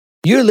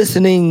You're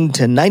listening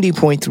to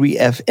 90.3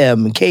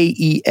 FM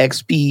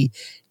KEXP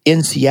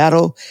in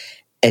Seattle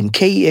and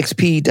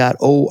KEXP.org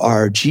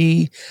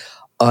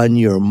on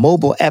your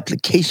mobile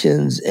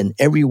applications and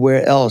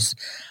everywhere else.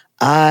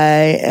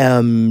 I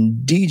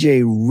am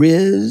DJ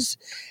Riz,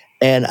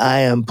 and I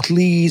am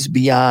pleased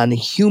beyond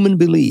human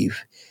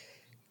belief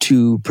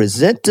to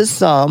present to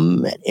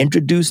some and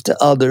introduce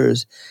to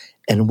others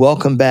and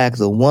welcome back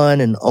the one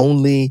and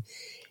only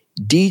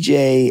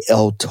DJ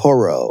El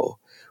Toro,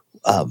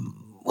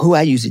 who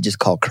I usually just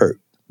call Kurt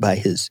by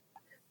his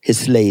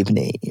slave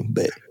name.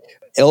 But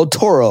El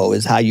Toro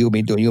is how you'll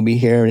be doing. You'll be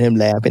hearing him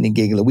laughing and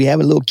giggling. We have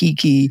a little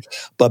kiki,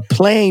 but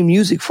playing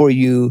music for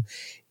you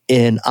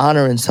in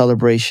honor and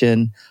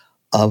celebration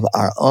of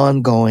our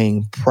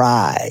ongoing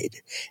Pride.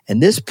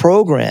 And this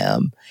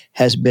program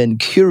has been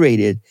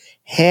curated,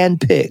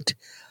 handpicked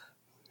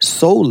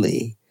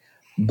solely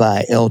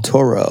by El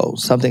Toro,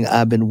 something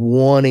I've been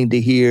wanting to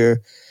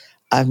hear.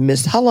 I've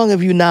missed. How long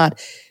have you not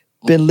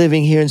been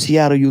living here in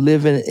Seattle? You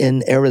live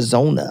in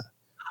Arizona.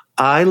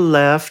 I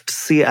left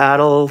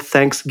Seattle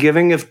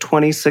Thanksgiving of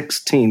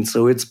 2016,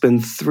 so it's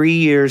been 3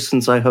 years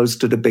since I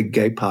hosted a big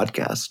gay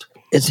podcast.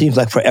 It seems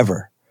like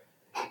forever.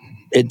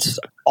 It's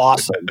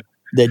awesome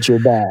that you're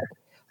back.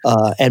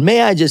 And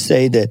may I just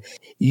say that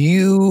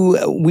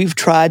we've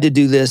tried to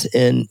do this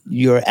in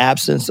your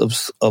absence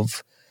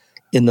of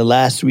in the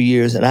last 3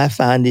 years, and I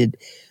find it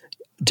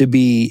to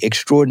be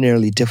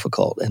extraordinarily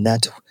difficult. And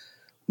that's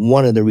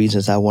one of the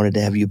reasons I wanted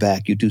to have you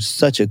back. You do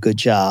such a good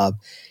job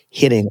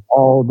hitting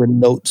all the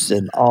notes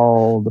in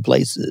all the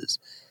places.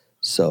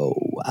 So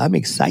I'm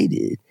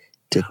excited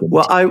to continue.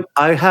 Well,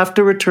 I have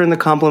to return the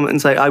compliment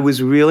and say I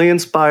was really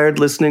inspired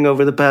listening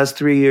over the past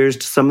 3 years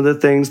to some of the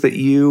things that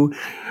you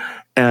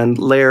and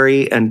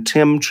Larry and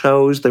Tim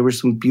chose. There were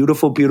some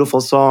beautiful,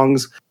 beautiful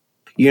songs.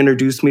 You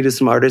introduced me to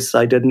some artists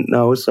I didn't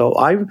know. So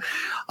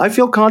I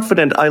feel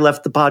confident I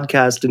left the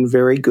podcast in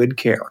very good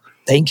care.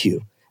 Thank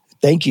you.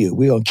 Thank you.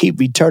 We're going to keep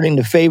returning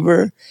the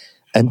favor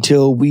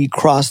until we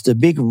cross the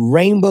big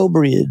rainbow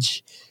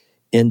bridge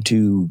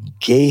into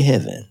gay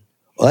heaven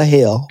or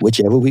hell,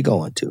 whichever we're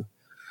going to.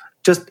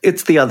 Just,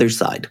 it's the other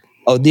side.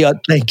 Oh,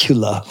 thank you,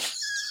 love.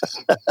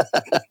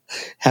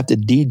 Have to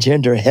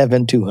degender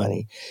heaven too,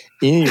 honey.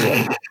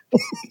 Anyway,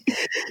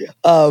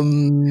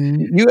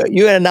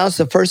 you announced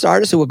the first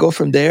artist, so we'll go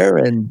from there.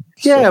 And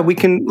yeah,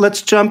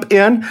 let's jump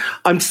in.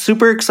 I'm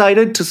super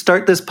excited to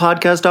start this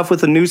podcast off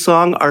with a new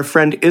song our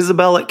friend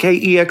Isabel at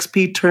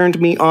KEXP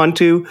turned me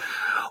onto.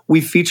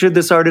 We featured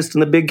this artist in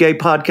the Big Gay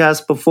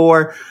podcast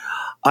before.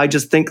 I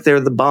just think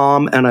they're the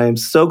bomb, and I am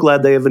so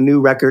glad they have a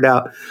new record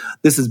out.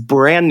 This is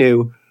brand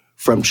new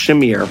from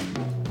Shamir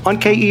on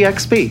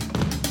KEXP.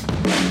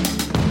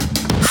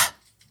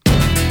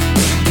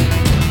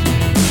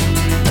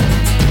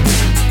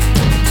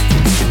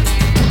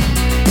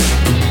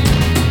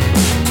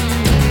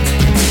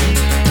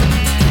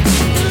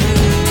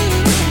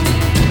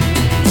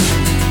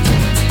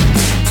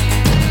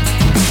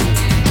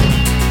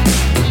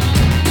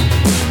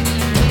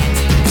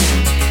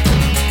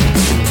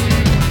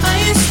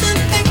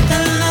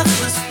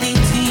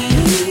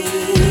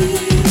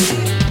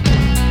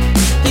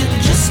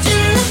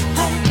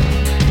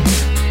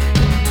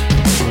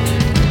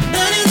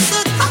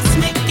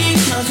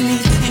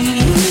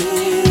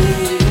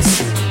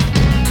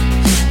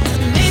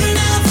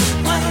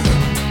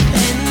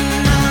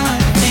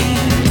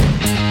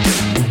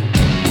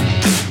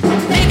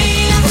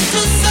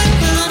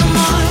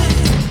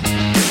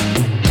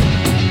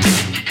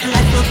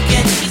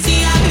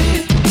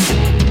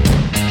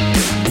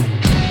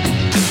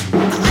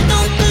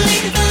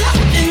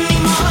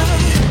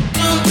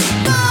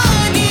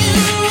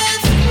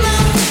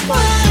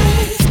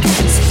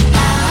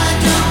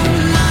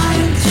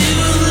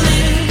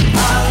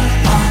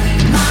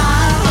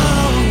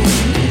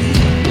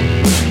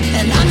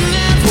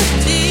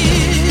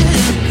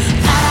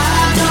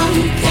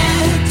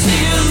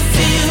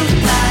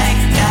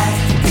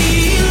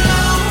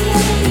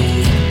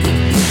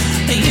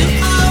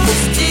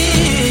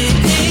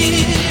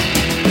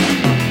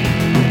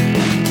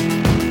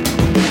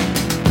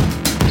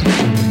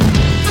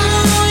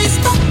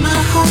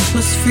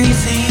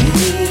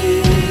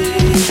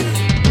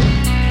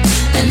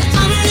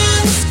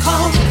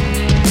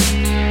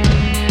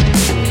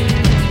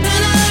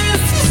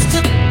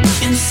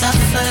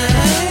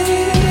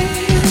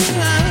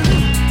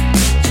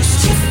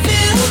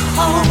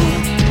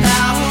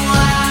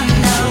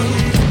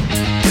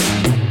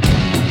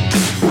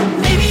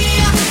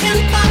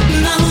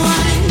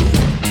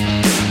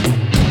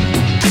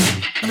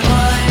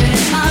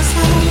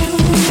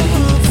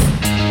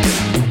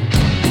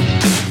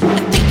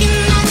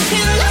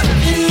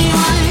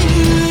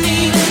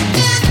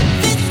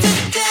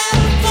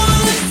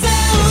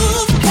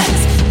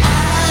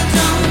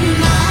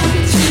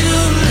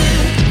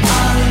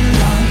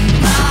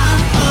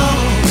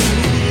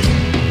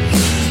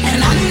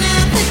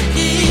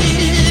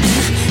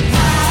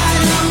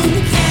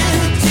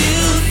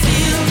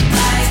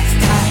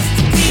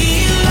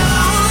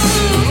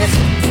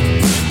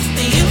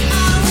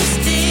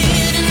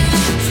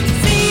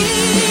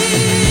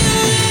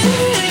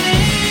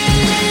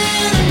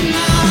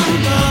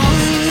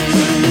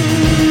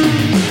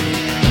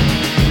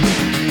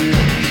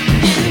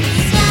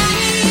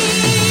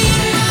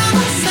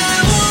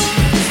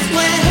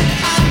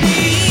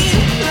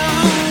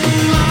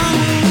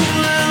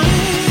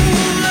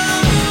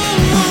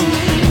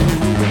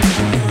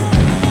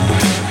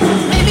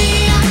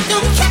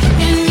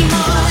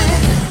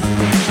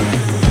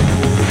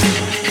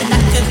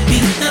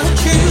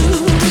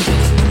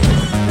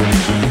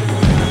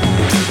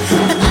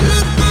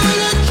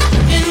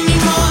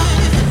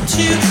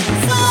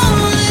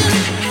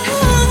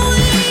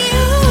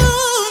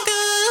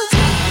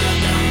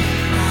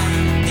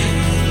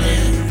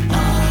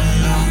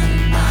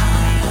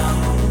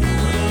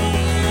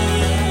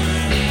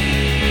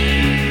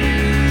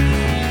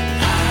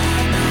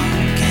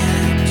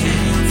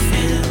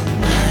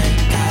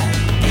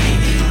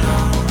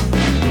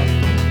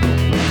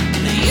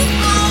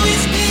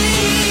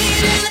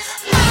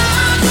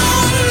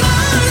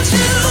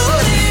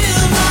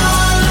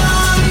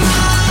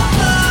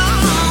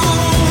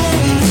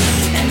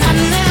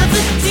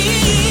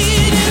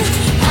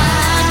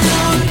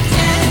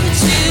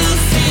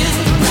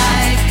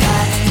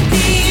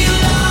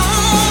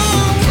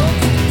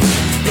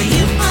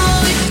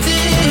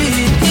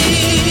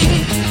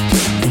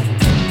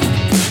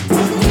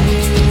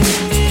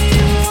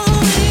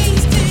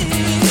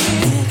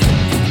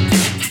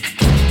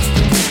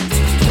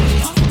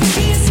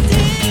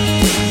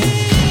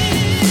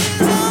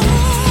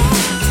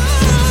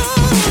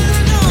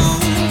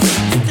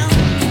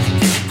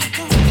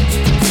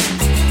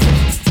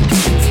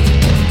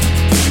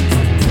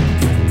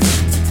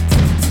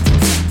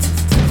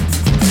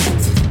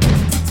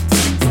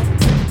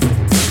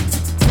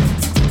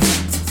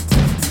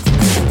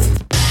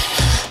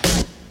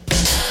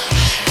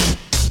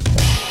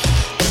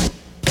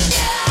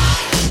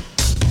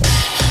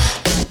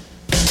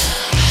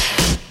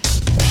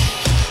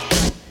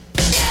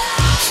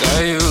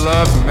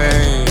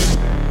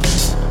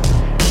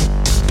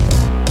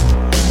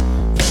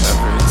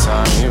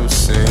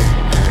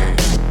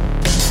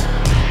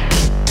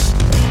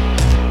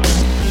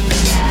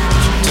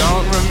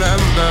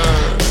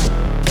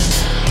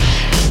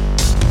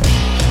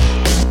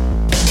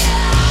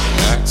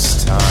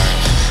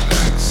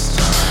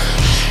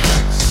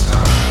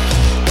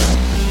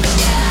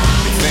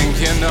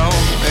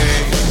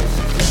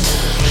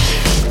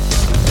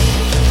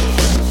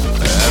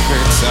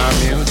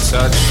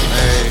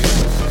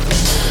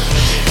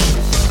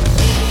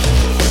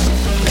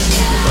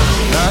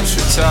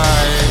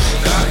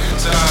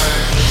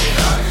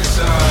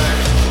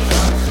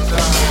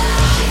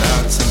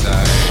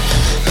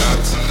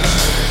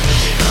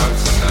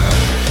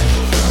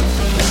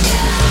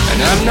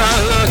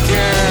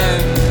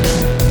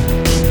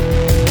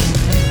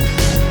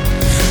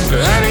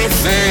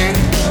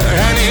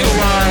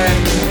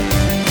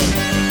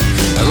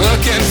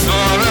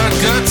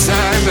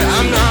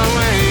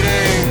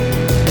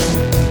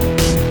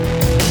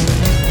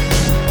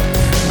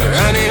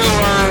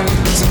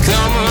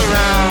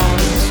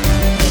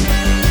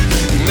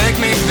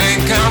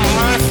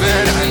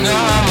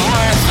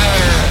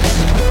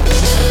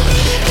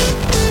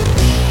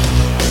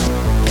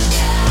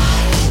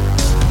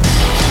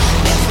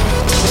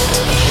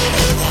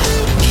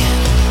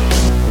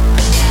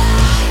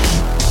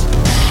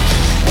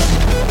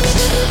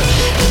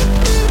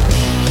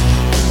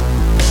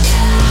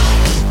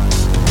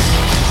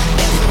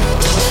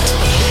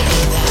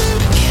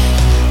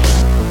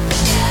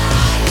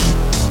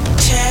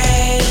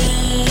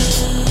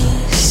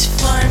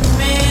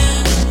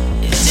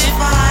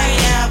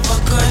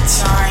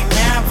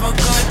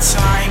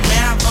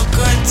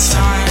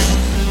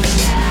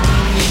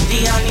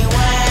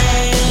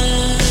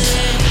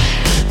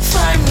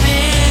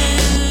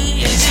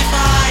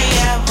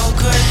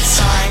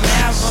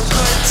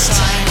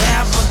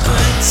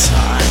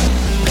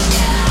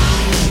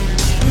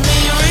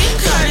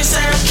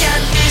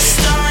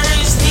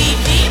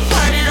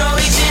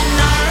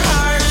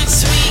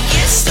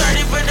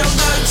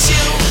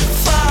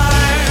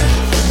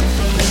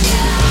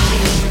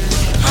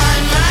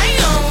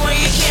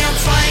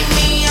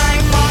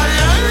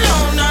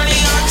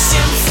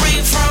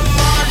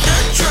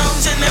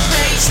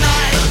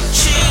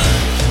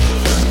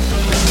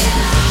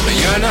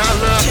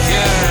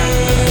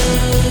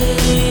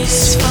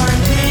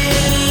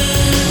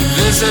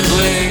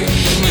 Visibly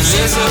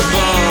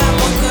visible,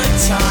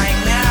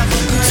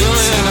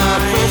 doing a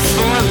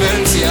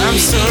performance. Yeah, I'm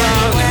still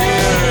out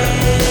here.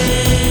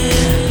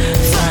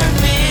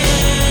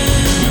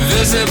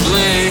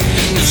 Visibly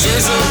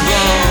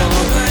visible,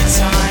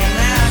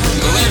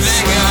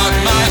 living out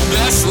my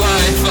best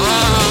life all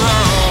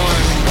alone.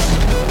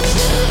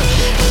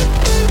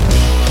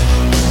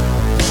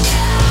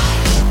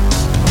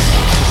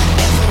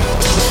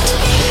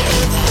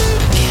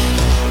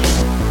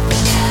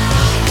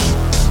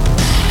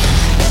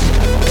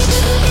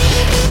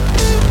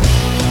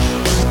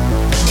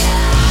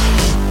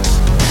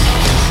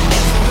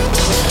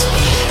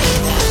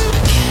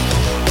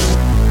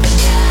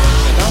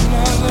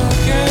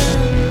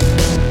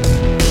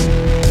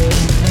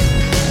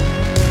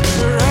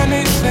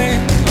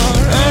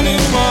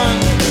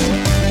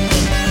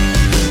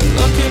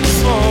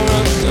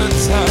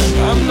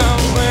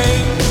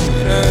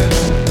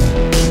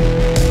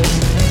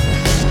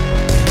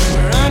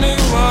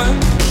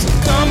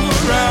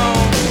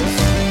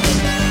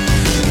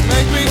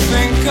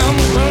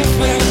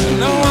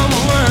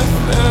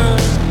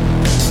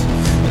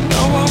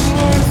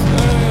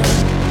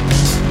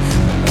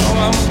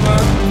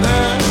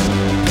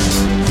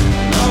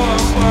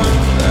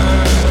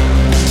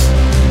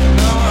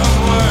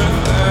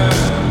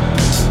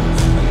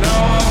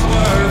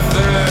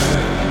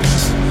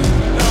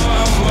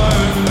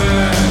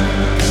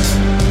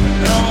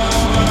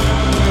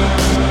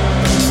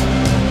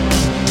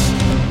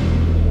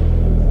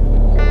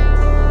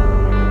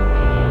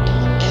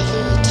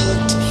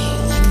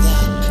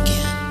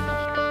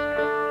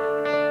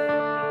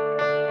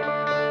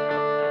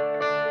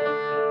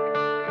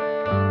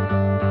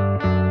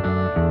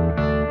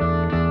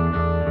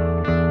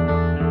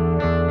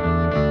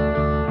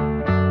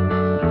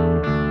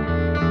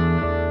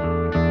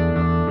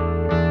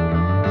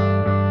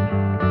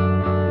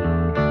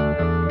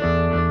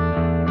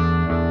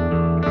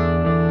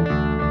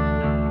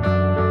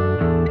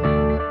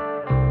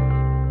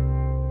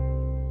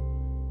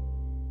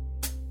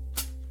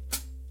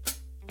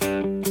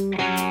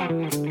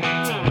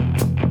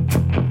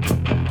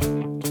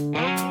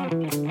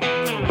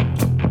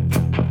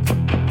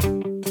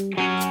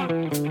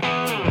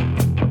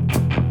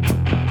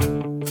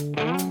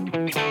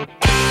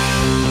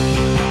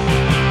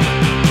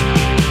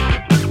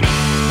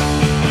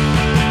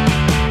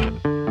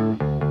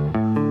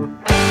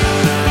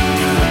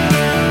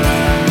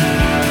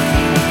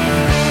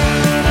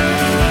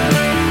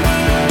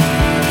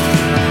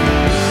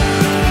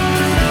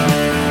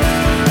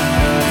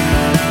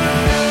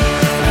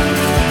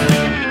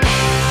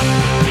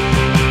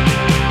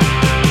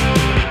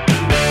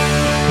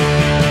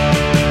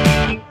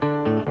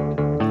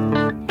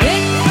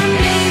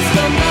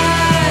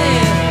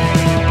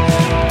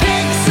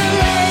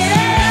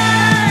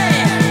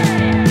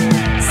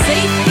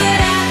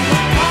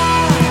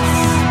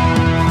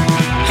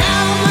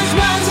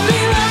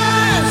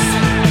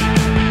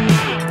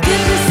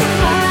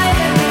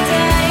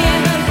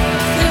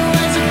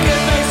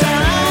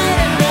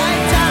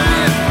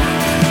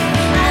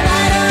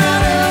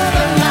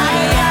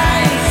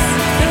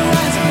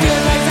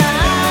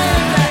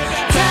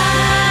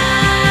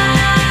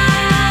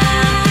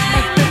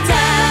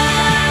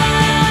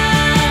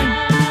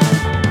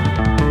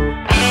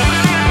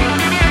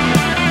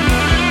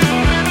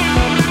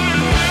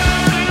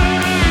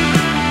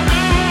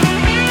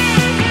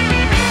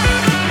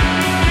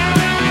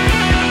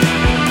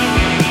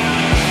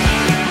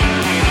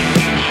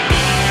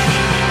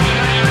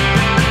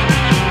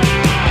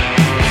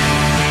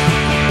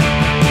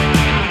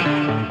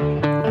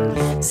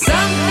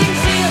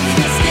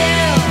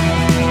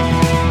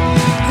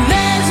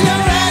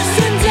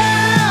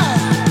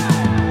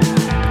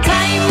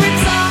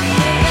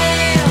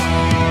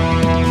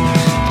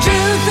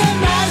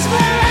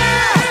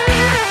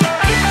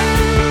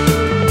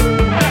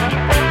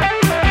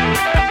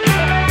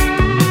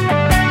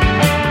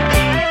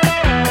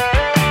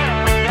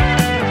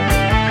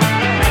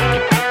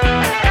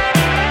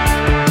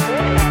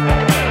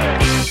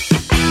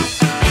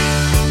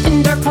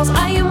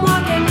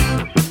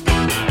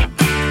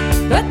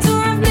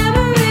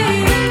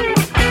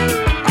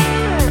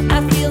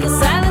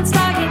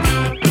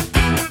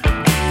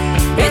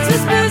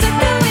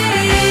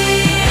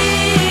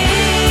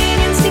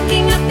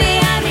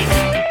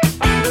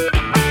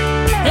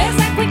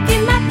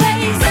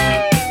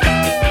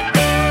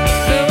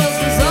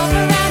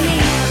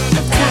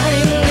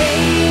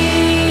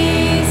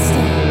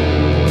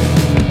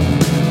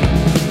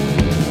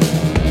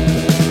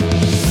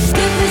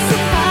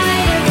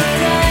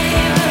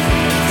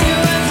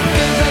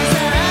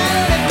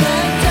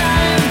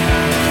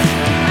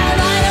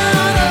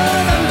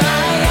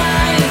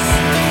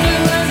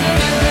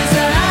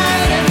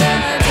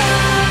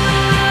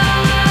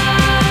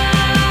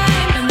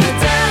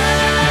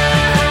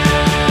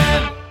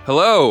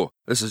 Hello,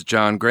 this is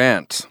John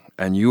Grant,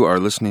 and you are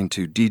listening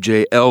to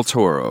DJ El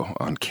Toro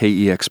on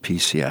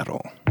KEXP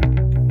Seattle.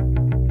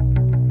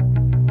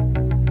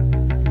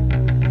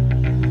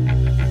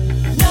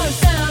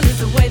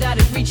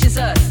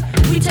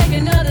 We take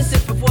another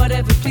sip of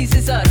whatever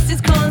pleases us.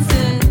 It's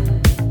constant.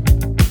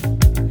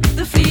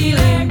 The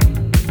feeling.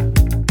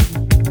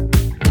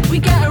 We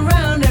get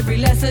around every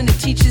lesson it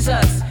teaches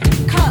us.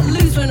 Cut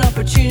loose when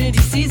opportunity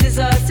seizes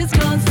us. It's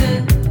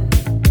constant.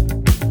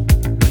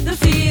 The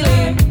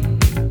feeling.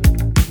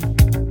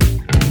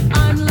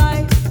 I'm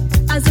light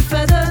as a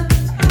feather.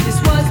 This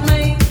was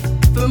made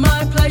for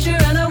my pleasure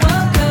and I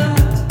welcome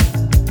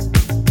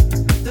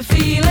the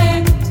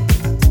feeling.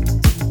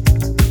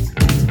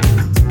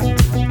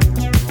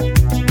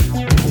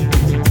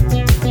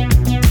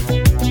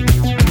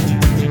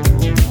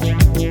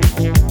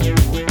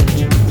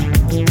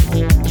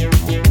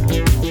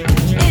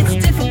 It's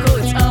difficult,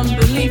 it's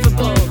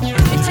unbelievable.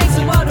 It takes a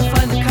while to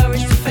find the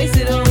courage to face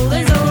it all.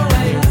 There's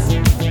always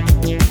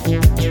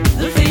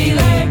the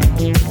feeling.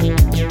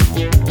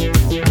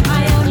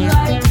 I am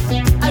light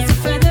as a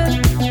feather.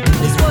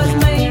 This was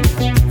made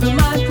for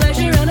my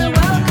pleasure and I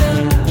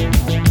welcome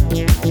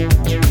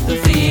the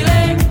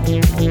feeling.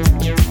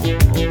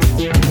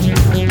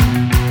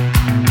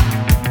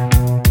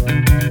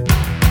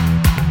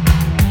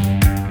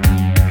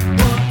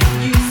 What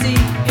you see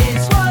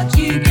is what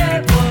you get.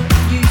 What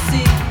you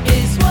see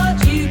is what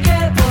you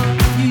get. What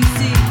you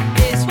see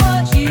is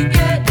what you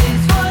get.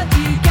 Is what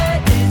you get.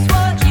 Is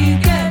what you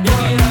get.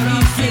 What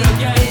you see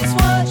is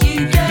what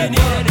you get.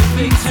 What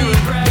you see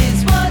is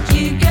what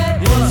you get.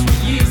 What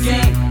you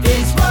see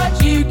is what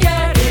you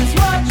get. Is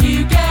what you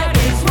get.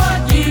 Is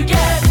what you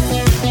get.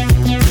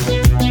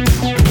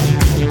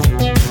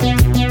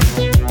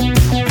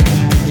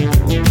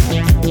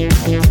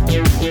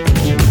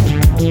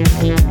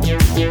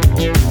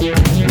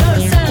 No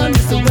sound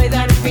is the way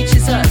that it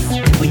reaches us.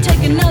 We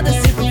take another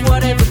sip of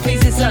whatever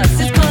pleases us.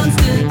 It's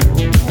constant.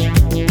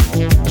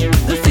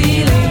 The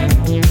feeling.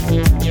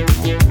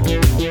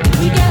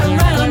 We get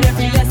around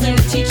every lesson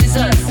it teaches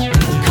us.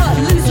 Cut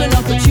loose when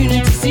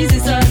opportunity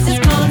seizes us. It's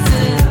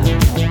constant.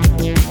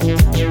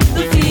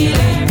 The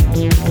feeling.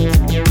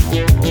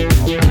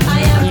 I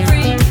am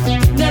free,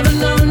 never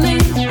lonely.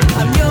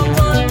 I'm your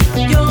one,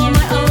 you're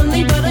my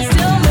only, but I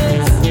still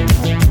miss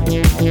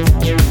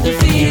the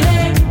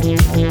feeling.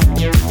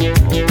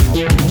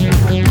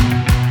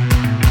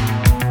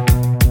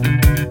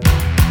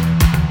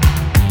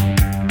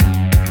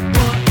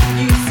 What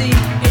you see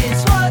is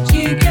what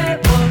you get.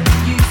 What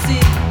you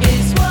see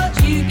is what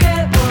you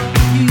get. What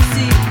you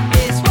see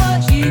is what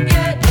you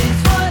get. Is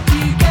what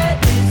you get.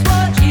 Is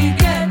what you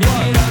get.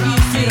 What you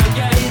see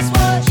is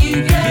what you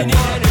get.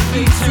 What you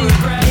see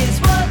is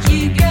what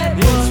you get.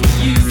 What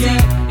you see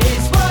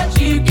is what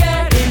you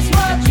get. Is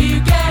what you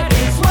get.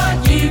 Is what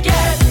you get.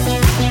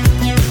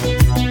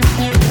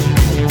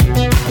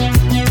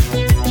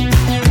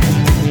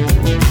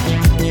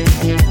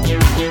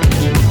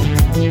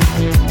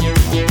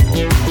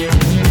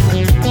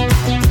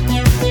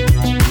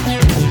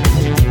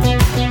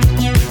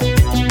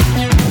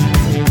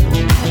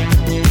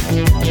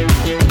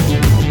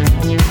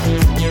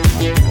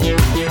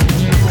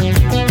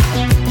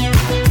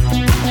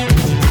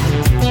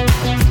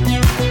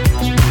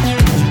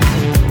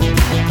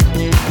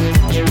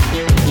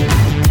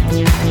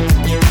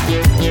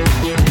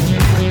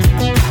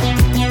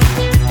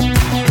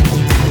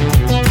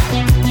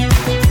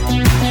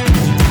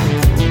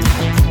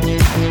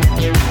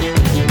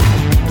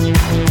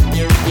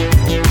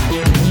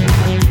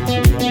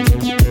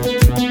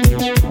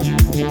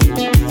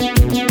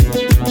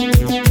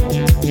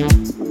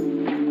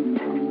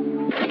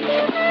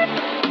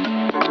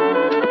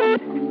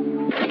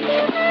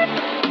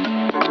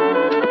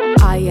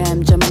 I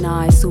am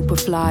Gemini, super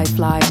fly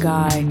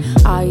guy.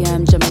 I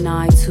am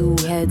Gemini, 2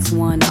 heads,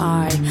 1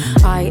 eye.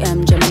 I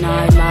am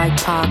Gemini like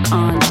Pac,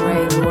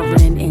 Andre,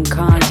 Lauren, and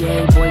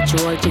Kanye, Boy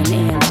George, and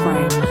Anne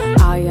Frank.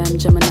 I am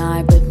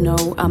Gemini, but no,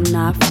 I'm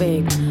not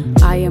fake.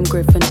 I am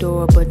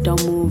Gryffindor, but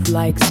don't move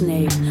like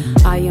Snape.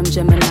 I am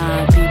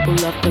Gemini, people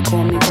love to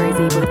call me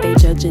crazy, but they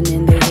judging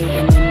and they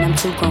hating, and I'm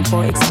too grown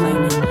for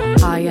explaining.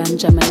 I am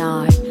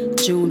Gemini,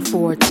 June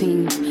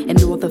 14th,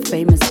 and all the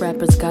famous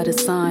rappers got a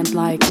sign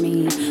like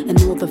me,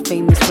 and all the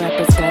famous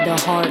rappers got a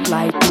heart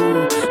like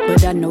me,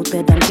 but I know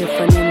that I'm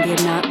different and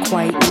they're not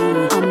quite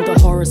me. I'm the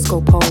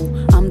horoscope hole,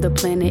 I'm the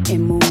planet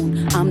and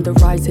moon, I'm the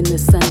rising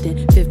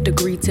ascendant, 5th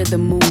degree to the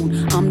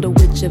moon, I'm the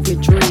witch of your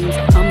dreams,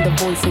 I'm the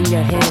voice in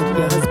your head.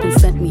 Your husband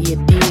sent me a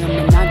DM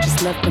and I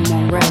just left him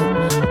on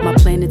red. My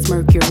planet's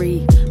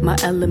Mercury, my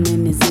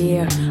element is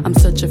air. I'm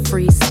such a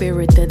free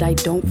spirit that I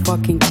don't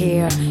fucking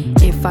care.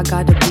 If I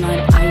got a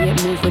blunt, I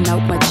ain't moving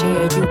out my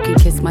chair. You can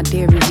kiss my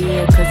dairy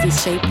hair, cause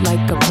it's shaped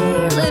like a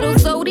pear. Little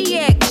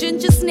zodiac,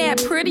 ginger snap,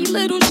 pretty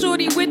little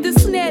shorty with the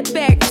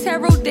snapback.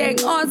 Tarot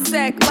deck on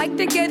sack, like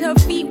to get her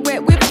feet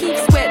wet with peep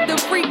sweat. The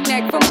freak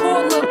neck from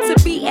Harlem to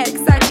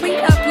BX, I clean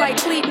up like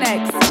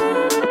Kleenex.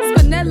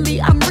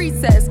 Spinelli, I'm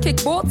recessed,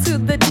 kick ball to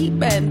the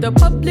deep end. The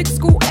public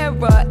school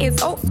era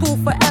is old school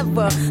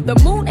forever. The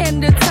moon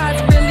and the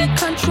tides really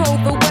control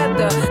the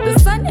weather. The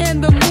sun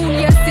and the moon,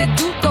 yes, it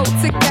do go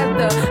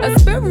together. A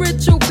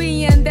spiritual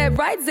being that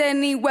rides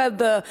any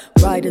weather.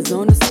 Riders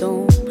on a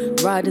storm,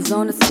 riders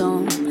on a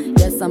storm.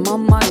 Yes, I'm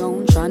on my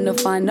own, trying to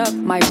find up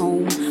my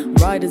home.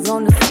 Riders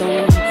on the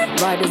storm,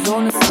 riders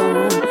on the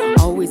storm.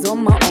 Always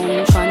on my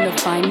own, trying to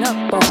find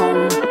up a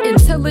home.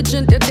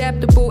 Intelligent,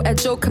 adaptable,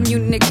 agile,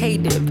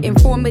 communicative,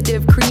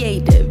 informative,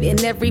 creative,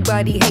 and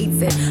everybody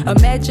hates it.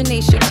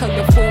 Imagination,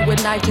 colorful,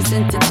 and I just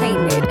entertain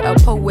it. A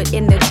poet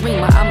and a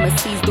dreamer, I'ma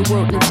seize the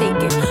world and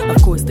take it.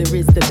 Of course, there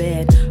is the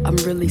bad. I'm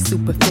really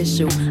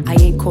superficial. I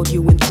ain't called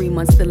you in 3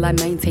 months, still I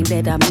maintain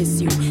that I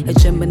miss you. A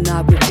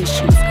Gemini with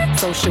issues,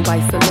 social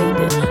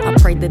isolated. I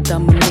pray that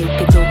I'ma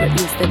make it, or at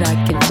least that I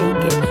can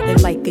take it.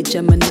 And like a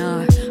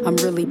Gemini, I'm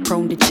really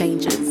prone to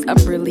changes. I'm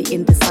really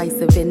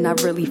indecisive and I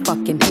really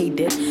fucking hate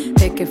it.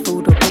 Picking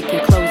food or picking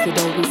clothes, it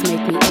always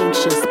make me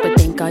anxious. But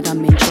thank God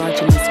I'm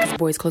androgynous, cause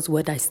boys clothes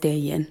what I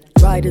stay in.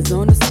 Riders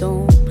on the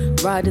storm,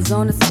 riders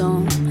on the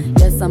storm.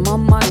 Yes, I'm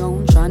on my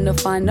own, trying to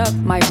find up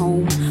my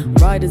home.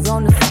 Riders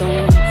on the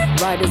storm,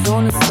 riders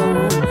on the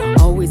storm.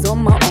 Always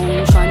on my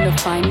own, trying to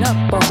find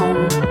up a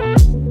home.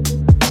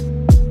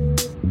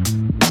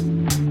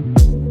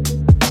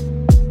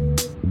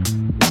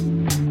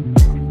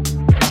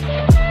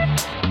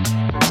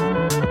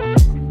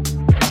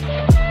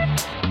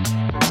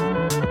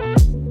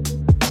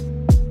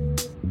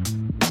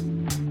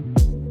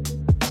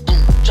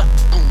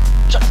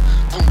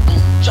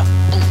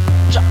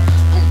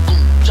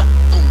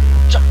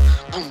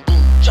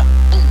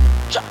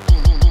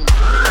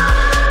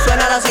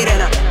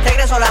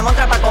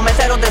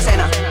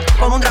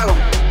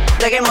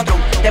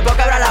 Después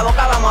que abra la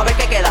boca vamos a ver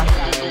qué queda.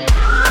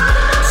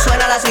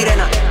 Suena la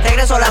sirena,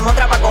 regreso la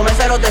montra pa'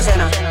 comérselos de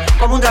cena.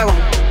 Como un dragón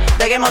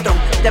de Game of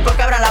Thrones. Después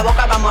que abra la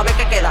boca vamos a ver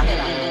qué queda.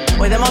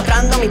 Voy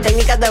demostrando mis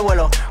técnicas de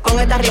vuelo. Con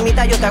esta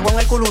rimita yo te hago en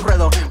el culo un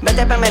ruedo.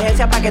 Vete pa'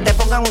 emergencia pa' que te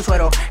pongan un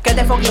suero. Que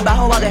te fucking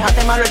bajo va a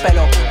dejarte malo el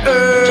pelo.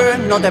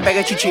 No te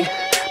pegues chichi.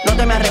 No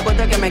te me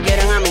recuerdes que me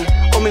quieren a mí.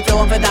 Con mi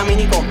flow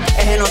anfetamínico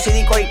es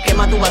genocídico y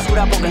quema tu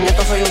basura porque en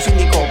esto soy un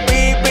síndico.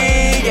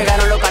 Pipi,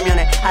 llegaron los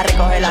camiones a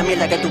recoger la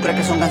mierda que tú crees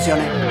que son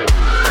canciones.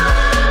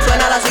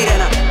 Suena la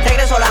sirena,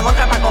 regreso la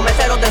montra pa'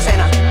 comérselos de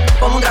cena.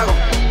 Como un dragón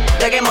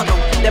de Game of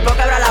Thrones. Después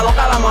que abra la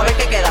boca vamos a ver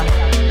qué queda.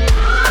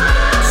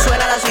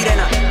 Suena la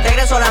sirena,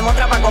 regreso la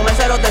montra pa'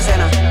 comérselos de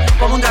cena.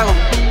 Como un dragón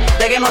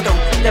de Game of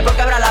Thrones. Después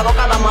que abra la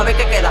boca vamos a ver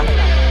qué queda.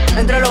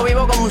 Entre lo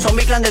vivo como un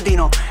zombie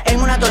clandestino.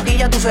 En una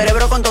tortilla tu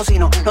cerebro con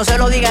tocino. No se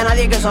lo diga a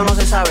nadie que eso no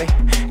se sabe.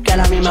 Que a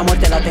la misma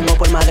muerte la tengo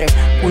por madre.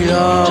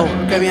 Cuidado,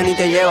 que bien y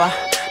te lleva.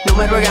 No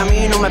me ruegue a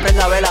mí, no me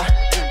prenda vela.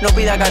 No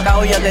pida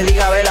cacao, ya te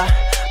diga vela.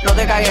 No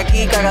te cague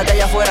aquí, cágate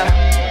allá afuera.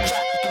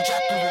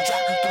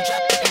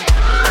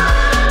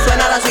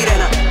 Suena la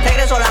sirena,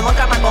 regreso la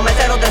montra pa'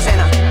 comérselos de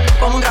cena.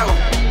 Como un dragón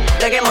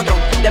de Game of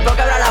Thrones. Después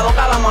que abra la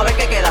boca vamos a ver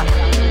qué queda.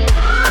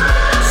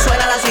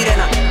 Suena la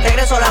sirena,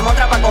 regreso la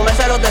montra pa'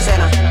 comérselos de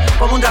cena.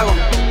 Como un dragón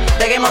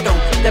de Game of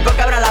Thrones. Después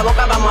que abra la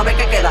boca vamos a ver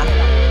qué queda.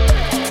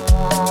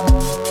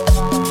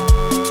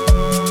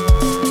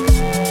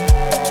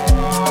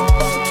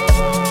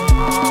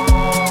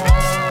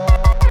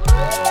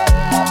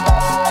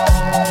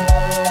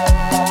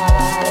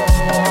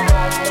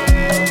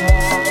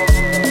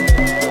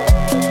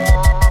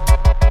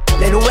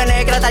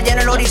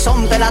 Lleno el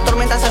horizonte, la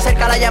tormenta se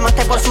acerca, la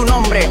llamaste por su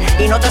nombre.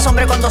 Y no te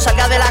asombre cuando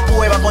salgas de la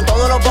cueva con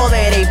todos los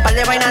poderes y par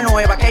de vaina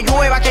nueva. Que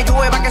llueva, que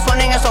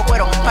suenen esos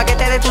cueros. Pa' que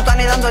te des tu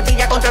tane dando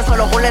tilla contra el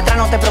suelo. Por letra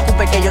no te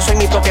preocupes que yo soy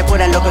mi propia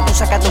fuera. En lo que tú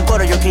sacas de un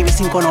coro yo escribí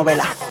 5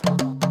 novelas.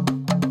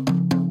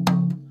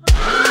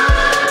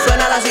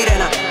 Suena la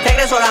sirena,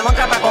 regreso la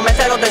montra pa'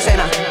 comérselos de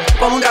cena.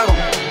 Como un dragón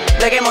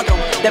de Game of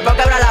Thrones. Después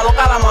que abra la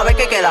boca vamos a ver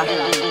qué queda.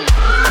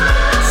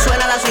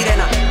 Suena la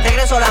sirena,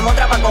 regreso la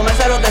montra pa'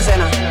 comérselos de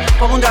cena.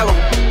 Como un dragón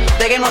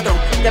de Game of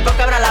Thrones. Después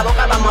que abra la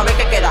boca vamos a ver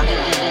qué queda.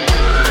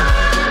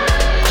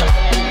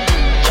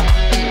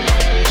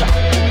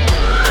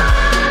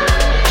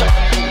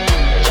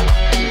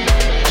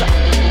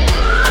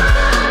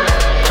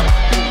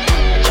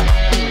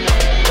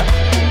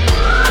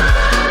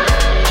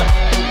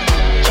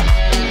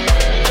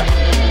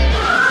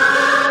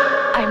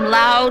 I'm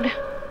loud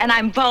and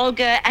I'm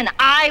vulgar and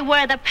I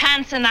wear the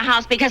pants in the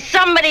house because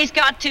somebody's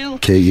got to.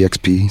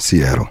 KEXP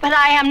Seattle. But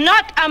I am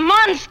not a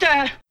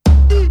monster.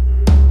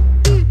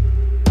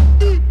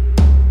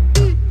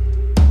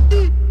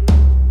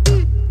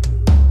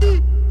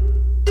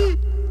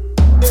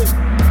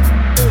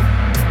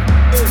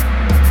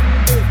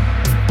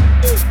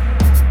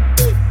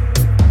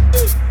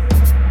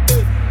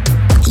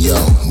 Yo,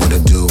 what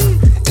it do?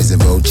 Is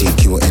it Vogue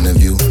GQ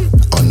interview?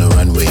 On the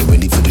runway,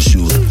 ready for the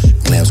shoot.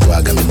 Glam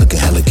squad got me looking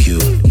hella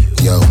cute.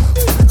 Yo,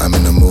 I'm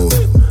in the mood.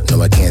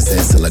 No, I can't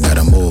stand still, I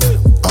gotta move.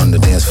 On the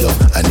dance floor,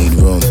 I need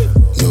room.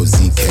 Yo,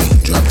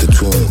 ZK, drop the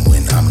tune.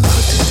 When I'm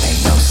locked in,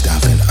 ain't no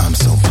stopping. I'm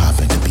so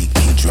poppin', the beat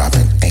keep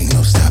dropping. Ain't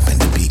no stopping,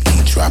 the beat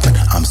keep dropping.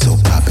 I'm so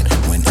poppin'.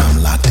 When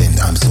I'm locked in,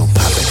 I'm so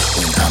poppin'.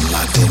 When I'm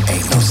locked in,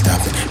 ain't no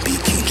stopping.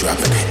 Beat keep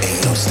dropping.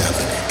 Ain't no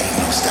stopping, ain't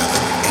no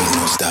stopping, ain't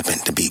no stopping.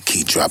 The beat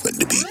keep dropping,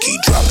 the beat keep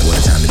dropping. What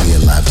a time to be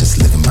alive, just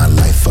living my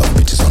life up.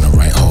 Bitches on the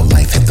right, whole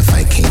life. Hit the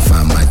fight, can't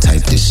find my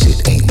type. This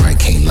shit ain't right,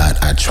 can't lie.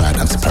 I tried,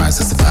 I'm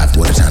surprised I survived.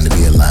 What a time to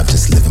be alive,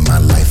 just living my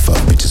life up.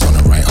 Bitches on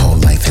the right, whole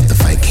life. Hit the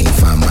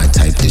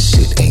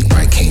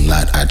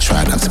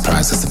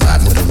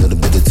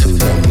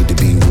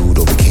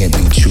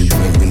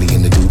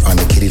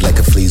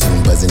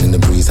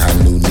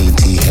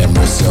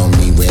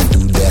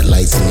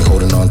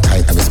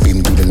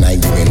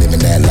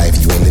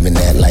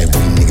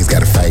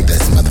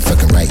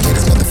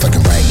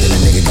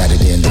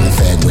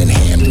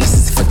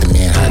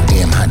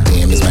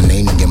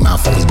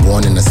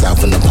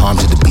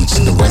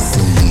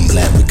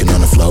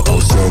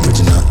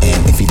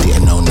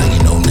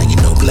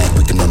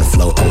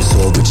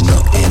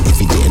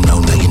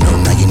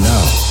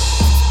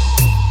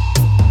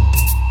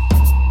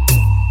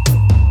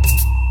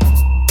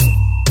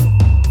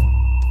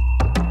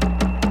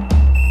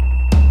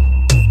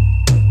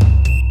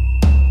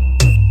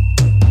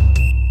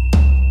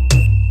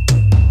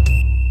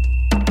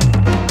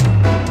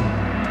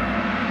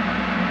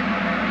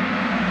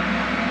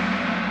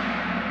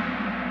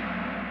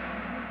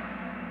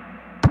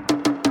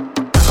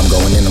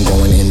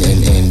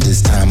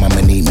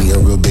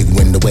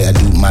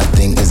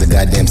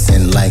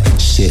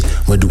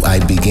I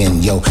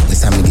begin. Yo,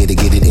 it's time to get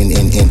it in.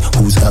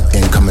 Who's up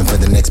and coming for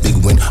the next big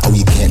win? Oh,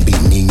 you can't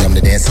beat me, I'm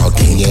the dance hall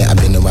king. Yeah, I've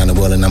been around the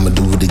world and I'ma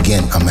do it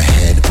again. I'm a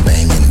head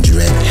banging,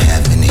 dread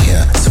having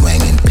hair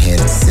swanging,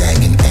 pants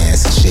sagging,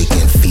 ass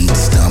shaking, feet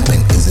stomping.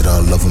 Is it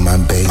all over my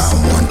base? I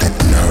want that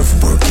nerve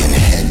working,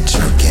 head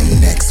jerking,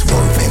 neck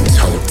swerving,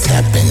 toe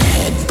tapping,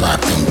 head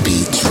bopping,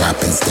 beat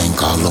dropping, stank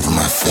all over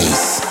my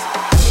face.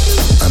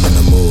 I'm in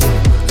the mood.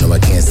 No, I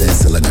can't stand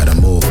still, I gotta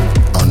move.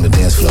 On the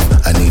dance floor,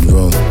 I need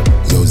room.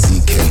 Yo,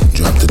 ZK,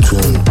 drop the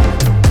tune.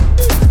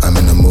 I'm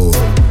in the mood.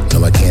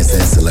 No, I can't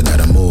stand still, I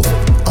gotta move.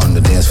 On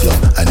the dance floor,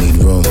 I need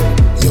room.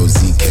 Yo,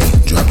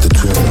 ZK, drop the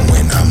tune.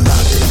 When I'm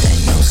locked in,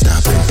 ain't no stopping.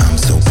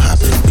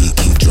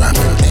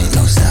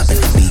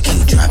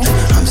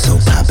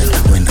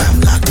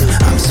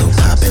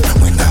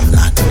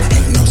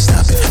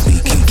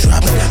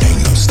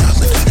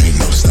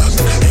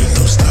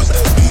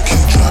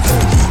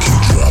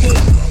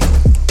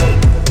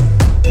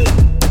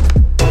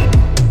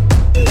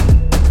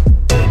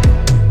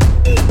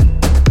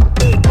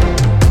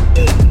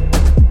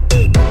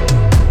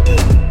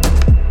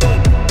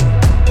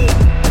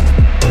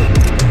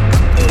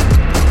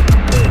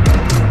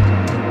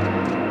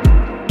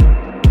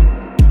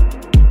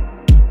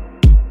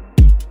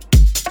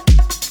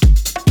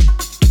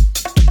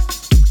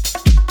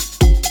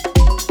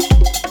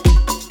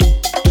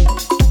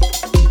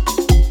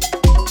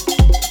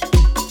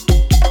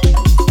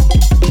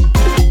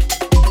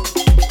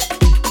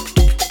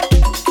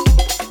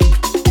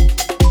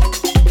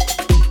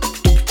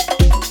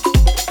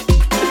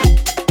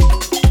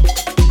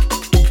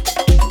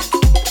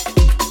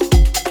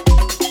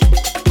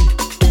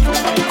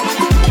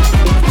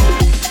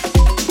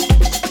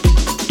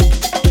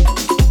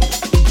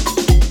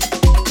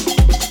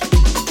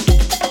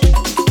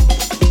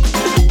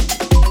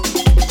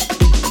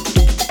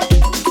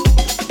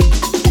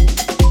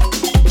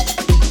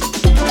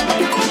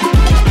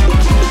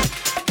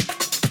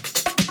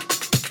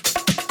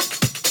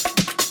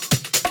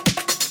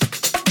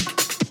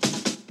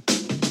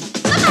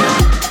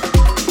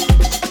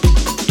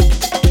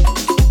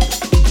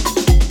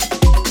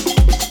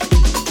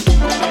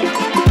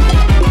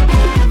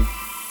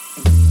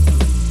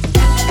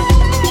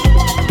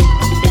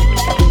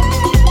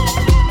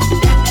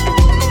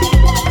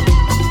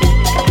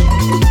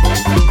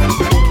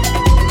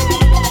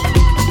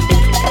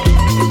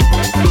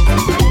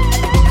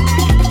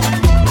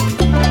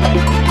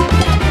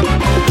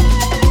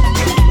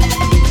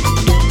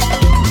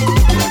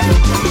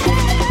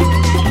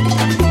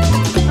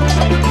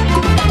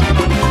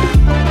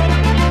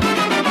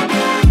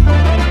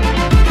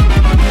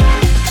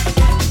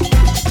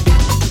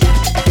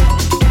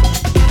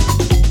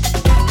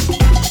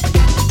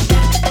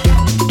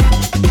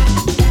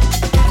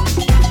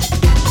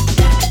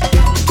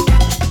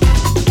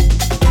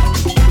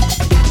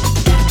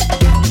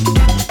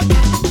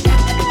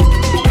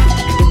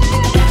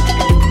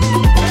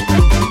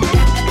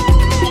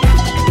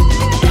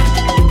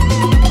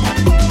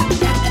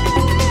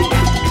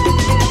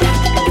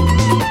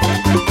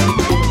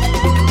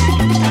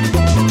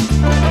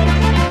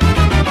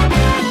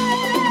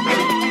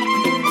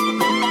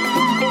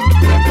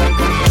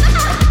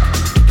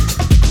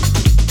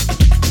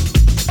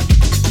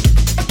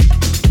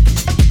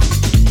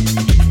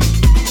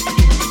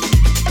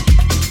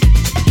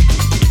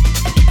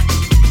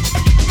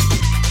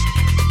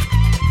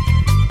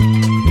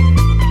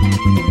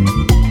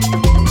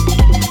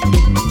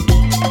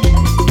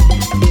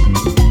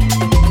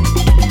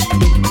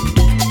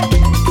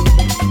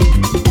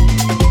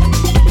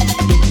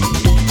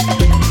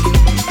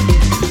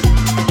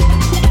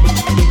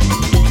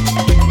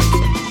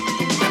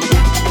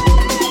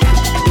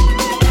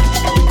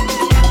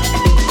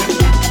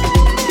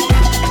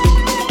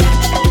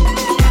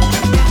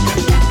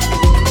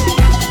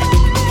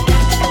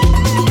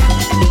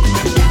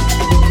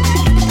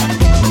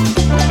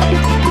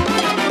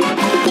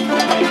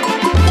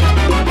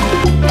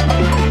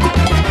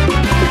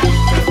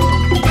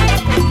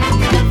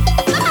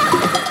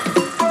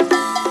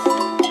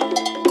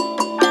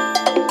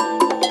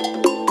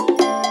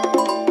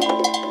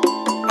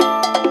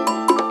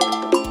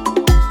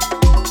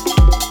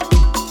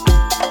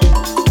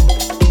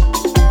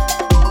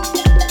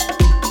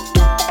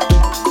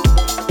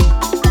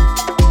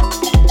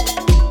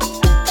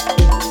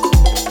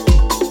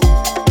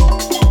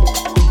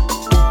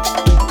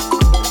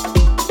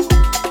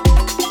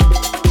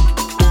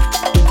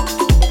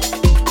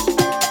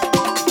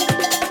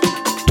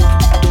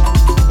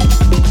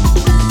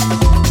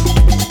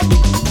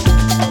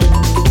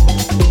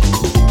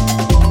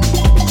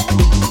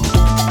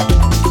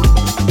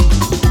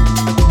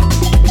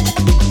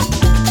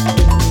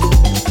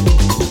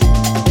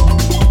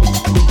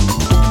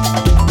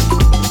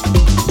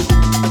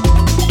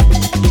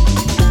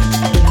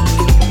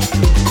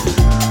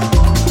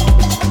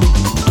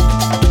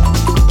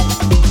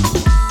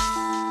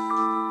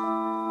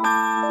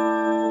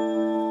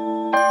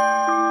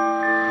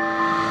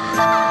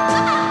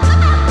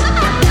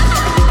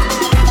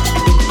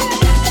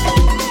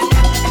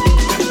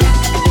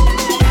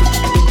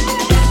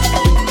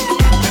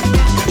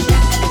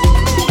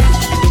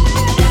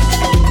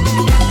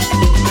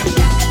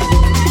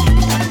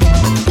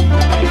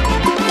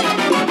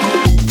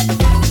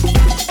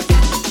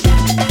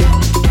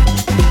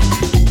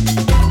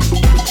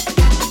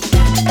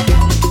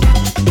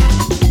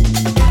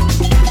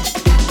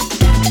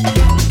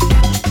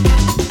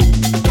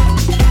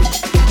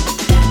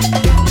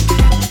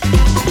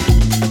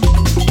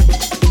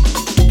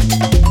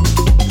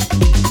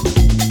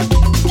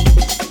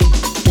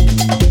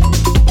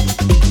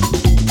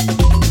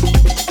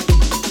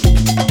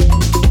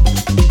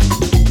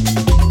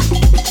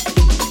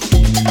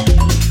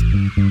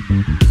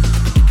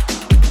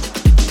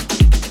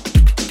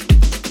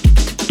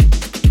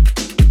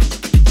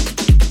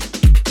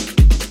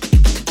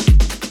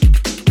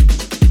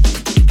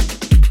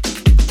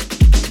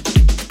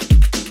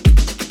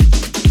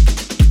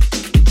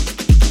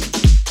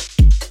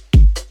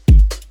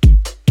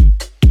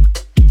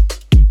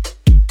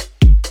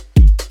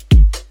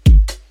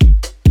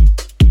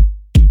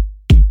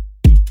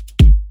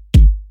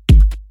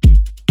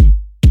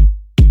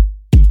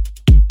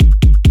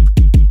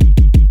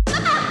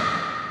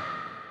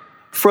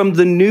 from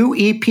the new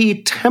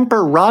EP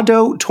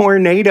Temperado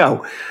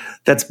Tornado.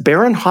 That's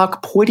Baron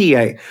Hawk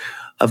Poitier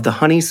of the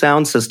Honey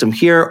Sound System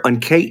here on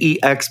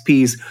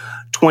KEXP's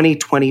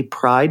 2020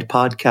 Pride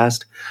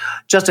podcast.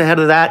 Just ahead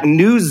of that,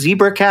 new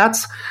Zebra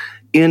Cats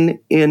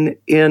in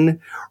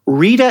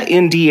Rita,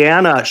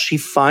 Indiana. She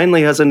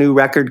finally has a new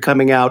record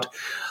coming out.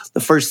 The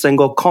first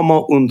single,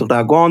 Como un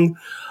Dragón.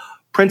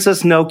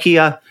 Princess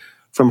Nokia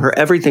from her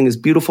Everything is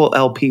Beautiful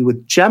LP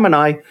with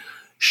Gemini.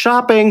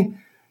 Shopping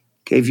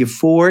gave you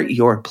For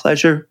Your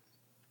Pleasure.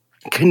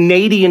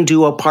 Canadian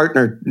duo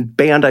partner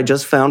band I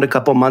just found a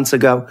couple months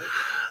ago.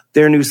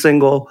 Their new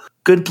single,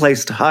 Good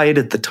Place to Hide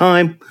at the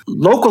Time.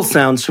 Local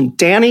sounds from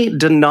Danny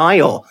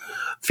Denial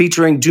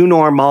featuring Du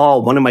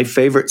Normal, one of my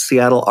favorite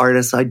Seattle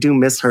artists. I do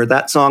miss her.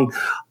 That song,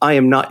 I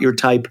Am Not Your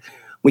Type.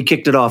 We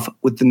kicked it off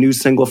with the new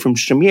single from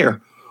Shamir,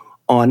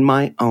 On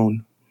My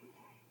Own.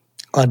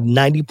 On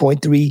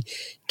 90.3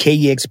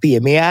 KEXP.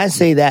 And may I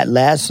say that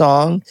last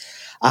song,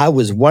 I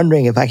was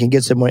wondering if I can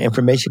get some more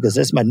information because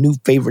that's my new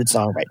favorite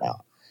song right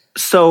now.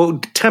 So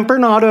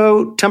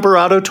Temperado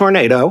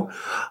Tornado,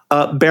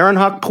 Baron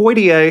Hawk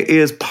Poitier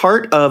is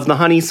part of the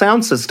Honey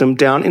Sound System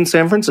down in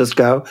San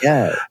Francisco.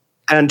 Yeah.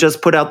 And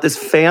just put out this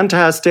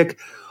fantastic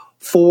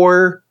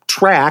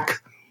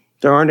 4-track,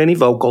 there aren't any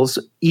vocals,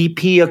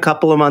 EP a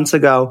couple of months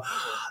ago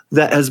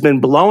that has been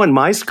blowing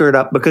my skirt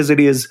up because it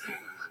is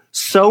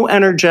so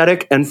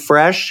energetic and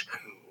fresh,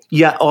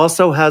 yet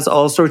also has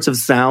all sorts of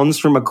sounds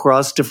from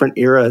across different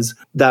eras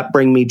that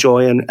bring me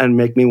joy and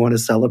make me want to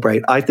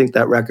celebrate. I think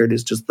that record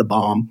is just the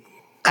bomb.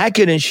 I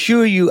can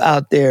assure you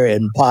out there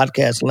in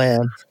podcast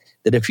land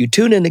that if you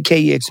tune into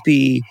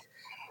KEXP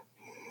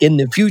in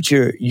the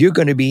future, you're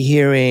going to be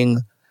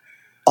hearing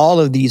all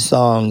of these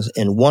songs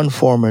in one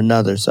form or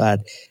another. So I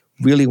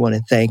really want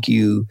to thank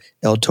you,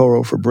 El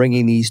Toro, for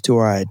bringing these to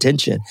our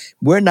attention.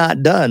 We're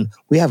not done.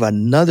 We have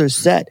another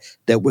set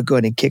that we're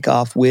going to kick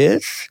off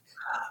with.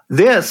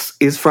 This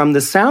is from the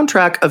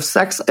soundtrack of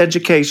Sex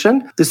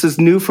Education. This is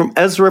new from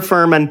Ezra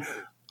Furman,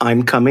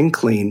 I'm Coming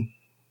Clean.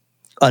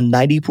 On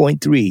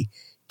 90.3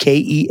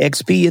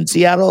 KEXP in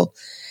Seattle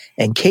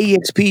and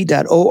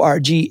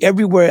KEXP.org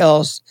everywhere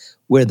else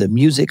where the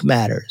music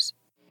matters.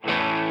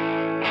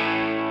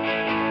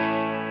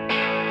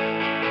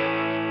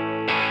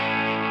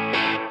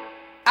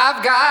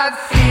 I've got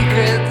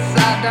secrets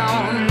I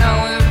don't know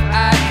if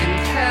I can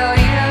tell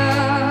you.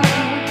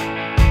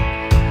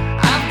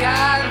 I've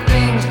got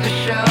things to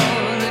show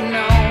that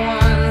no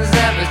one's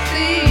ever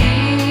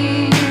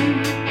seen.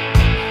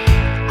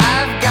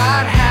 I've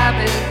got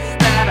habits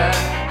that are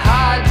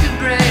hard to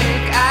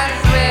break. I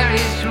swear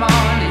each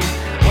morning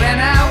when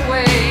I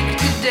wake,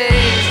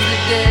 today's the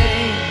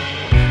day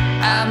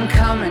I'm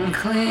coming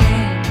clean.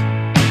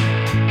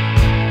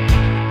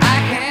 I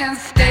can't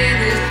stay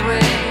this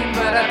way,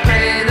 but I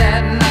pray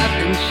that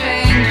nothing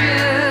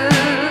changes.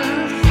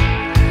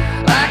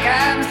 Like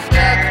I'm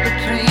stuck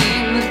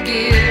between the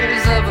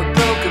gears of a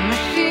broken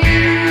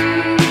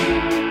machine.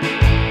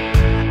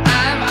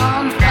 I'm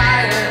on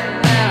fire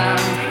and I'm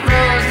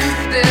frozen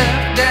stiff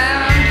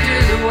down to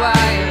the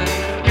wire,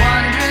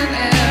 wondering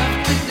if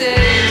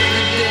today's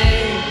the day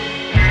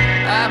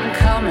I'm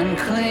coming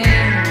clean.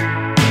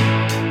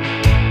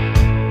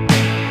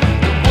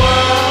 The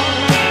world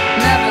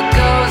never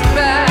goes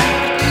back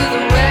to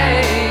the way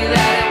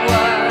that it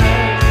was.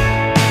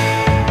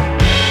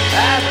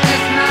 That's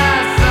just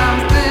not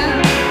something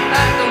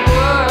like the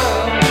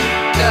world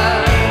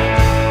does.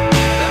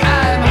 But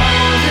I'm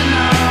holding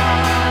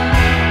on.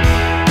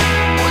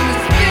 When the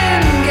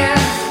spin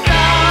gets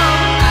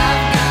strong,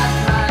 I've got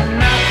my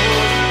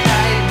knuckles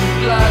tight and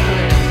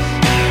bloodless.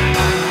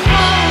 I'm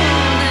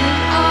holding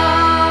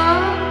on.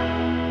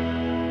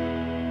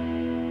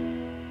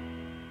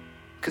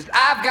 'Cause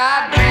I've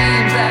got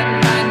dreams that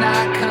might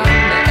not come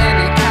to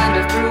any kind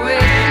of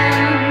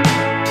fruition.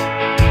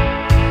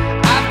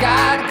 I've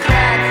got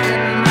cracks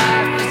in my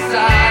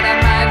facade I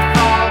might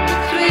fall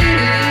between.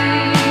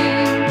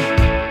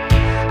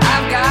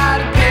 I've got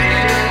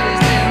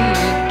pictures in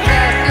the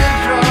dresser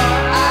drawer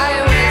I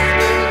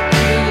whispered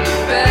through the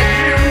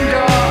bedroom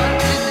door.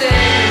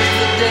 Today's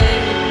the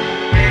day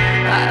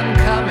I'm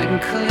coming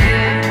clean.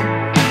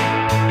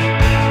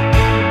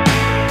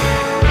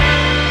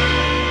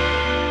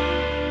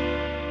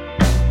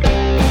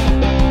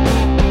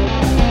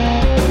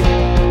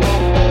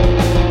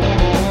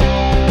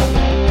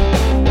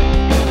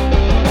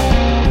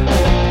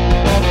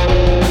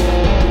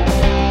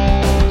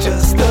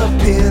 Just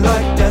appear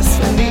like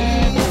destiny,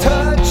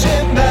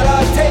 touching at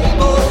our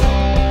table.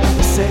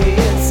 Say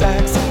it's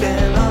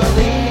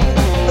accidentally,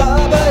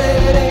 but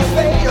it ain't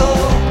fatal.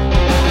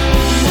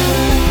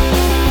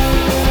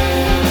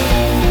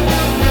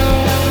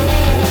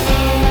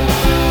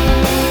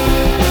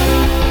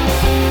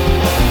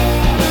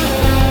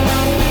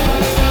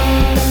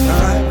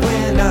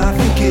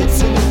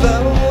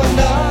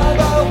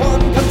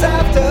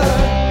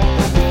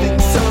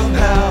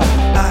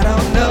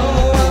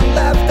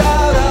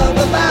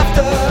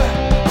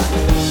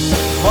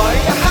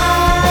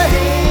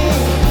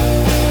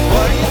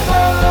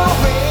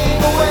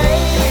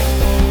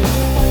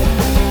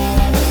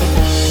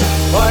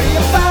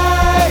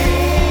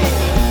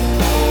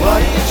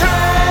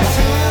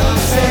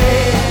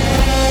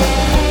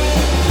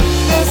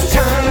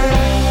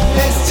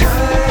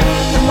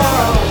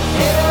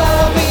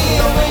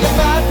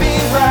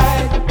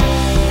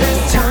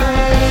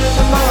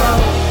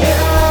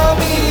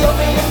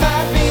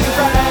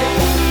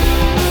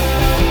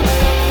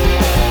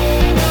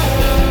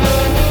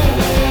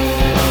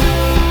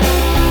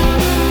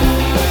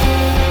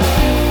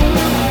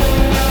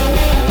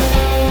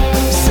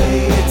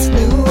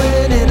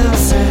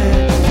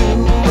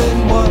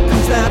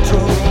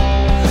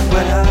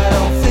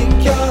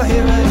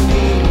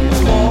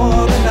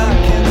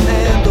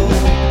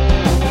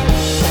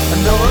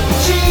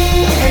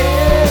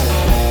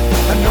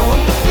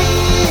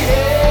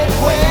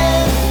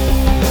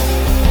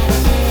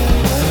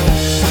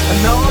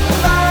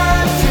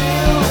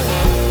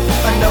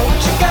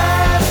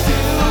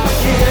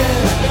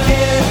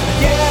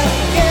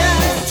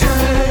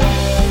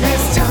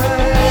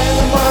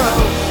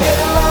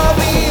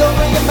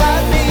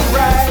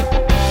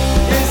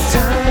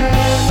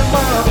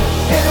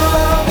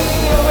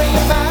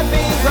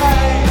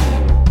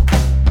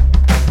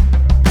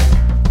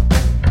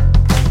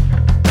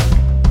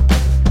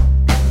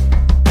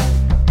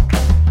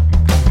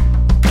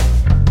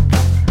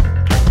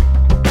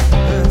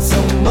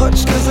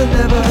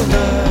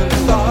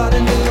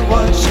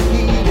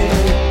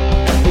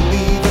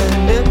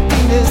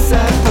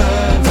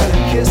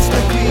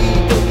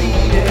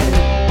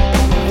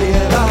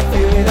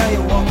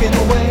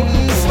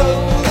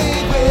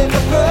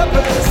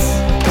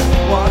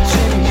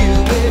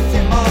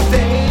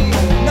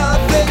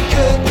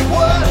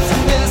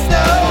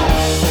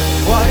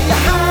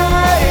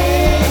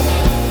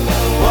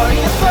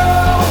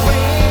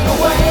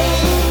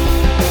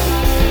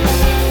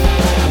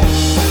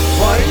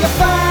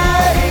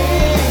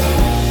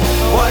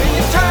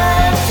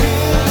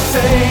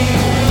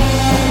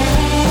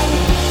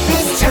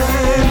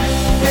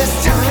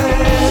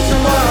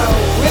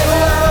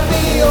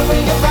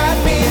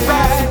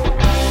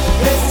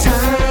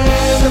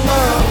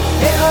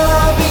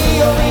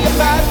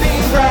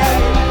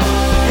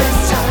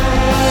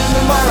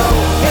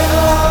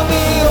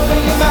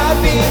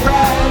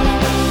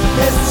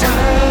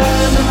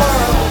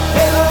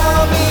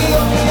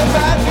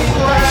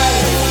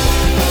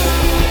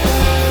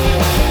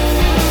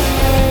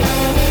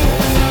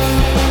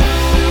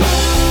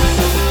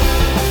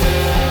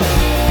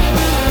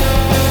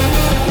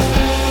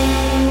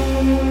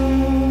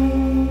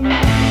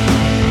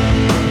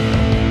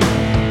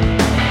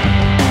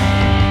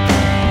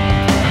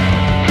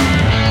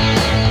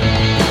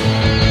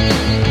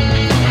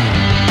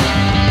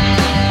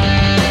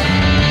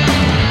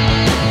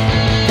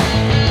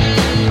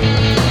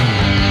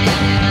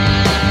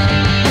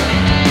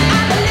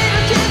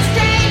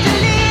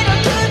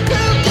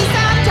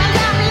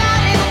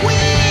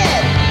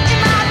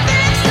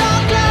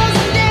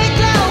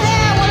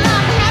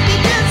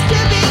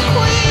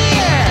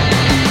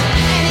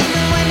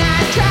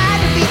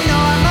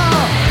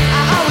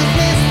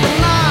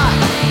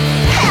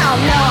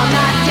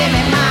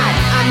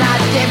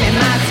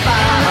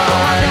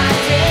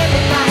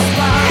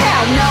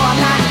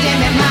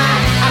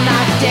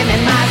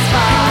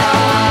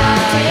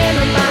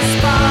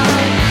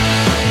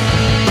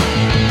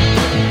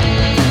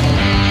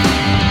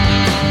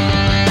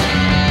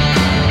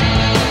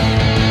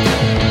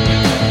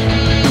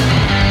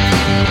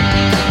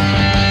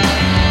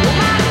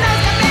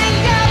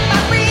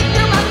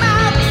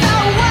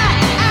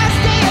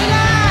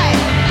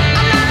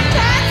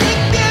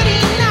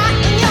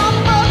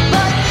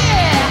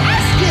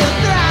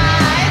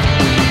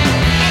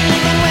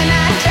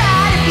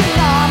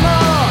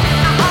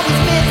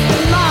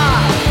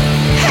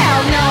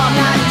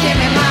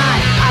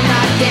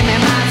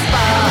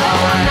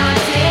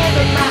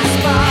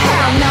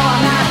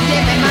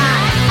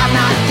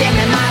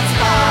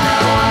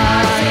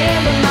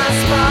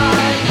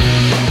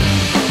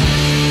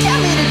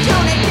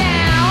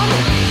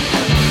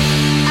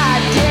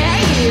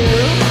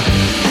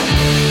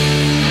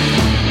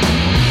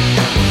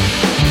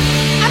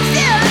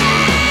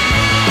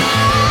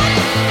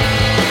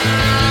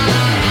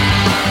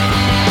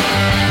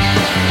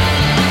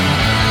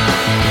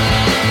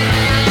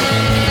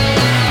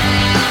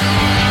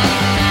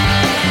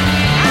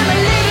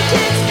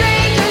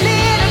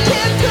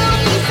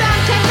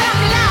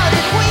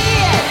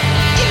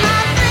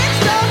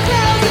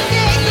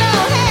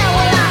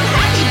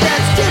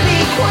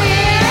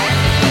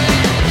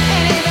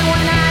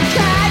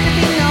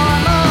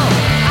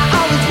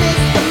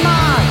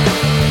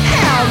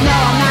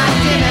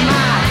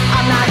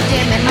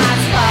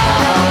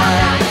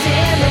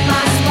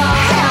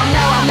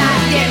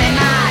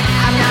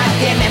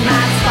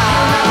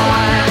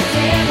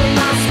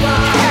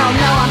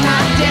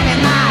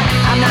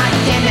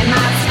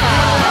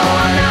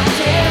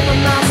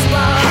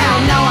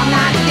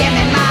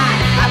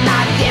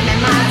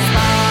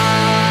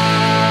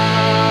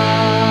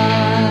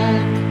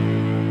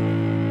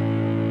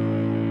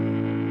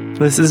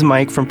 This is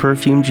Mike from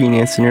Perfume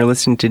Genius, and you're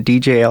listening to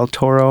DJ El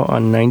Toro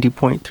on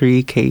 90.3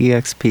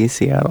 KEXP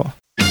Seattle.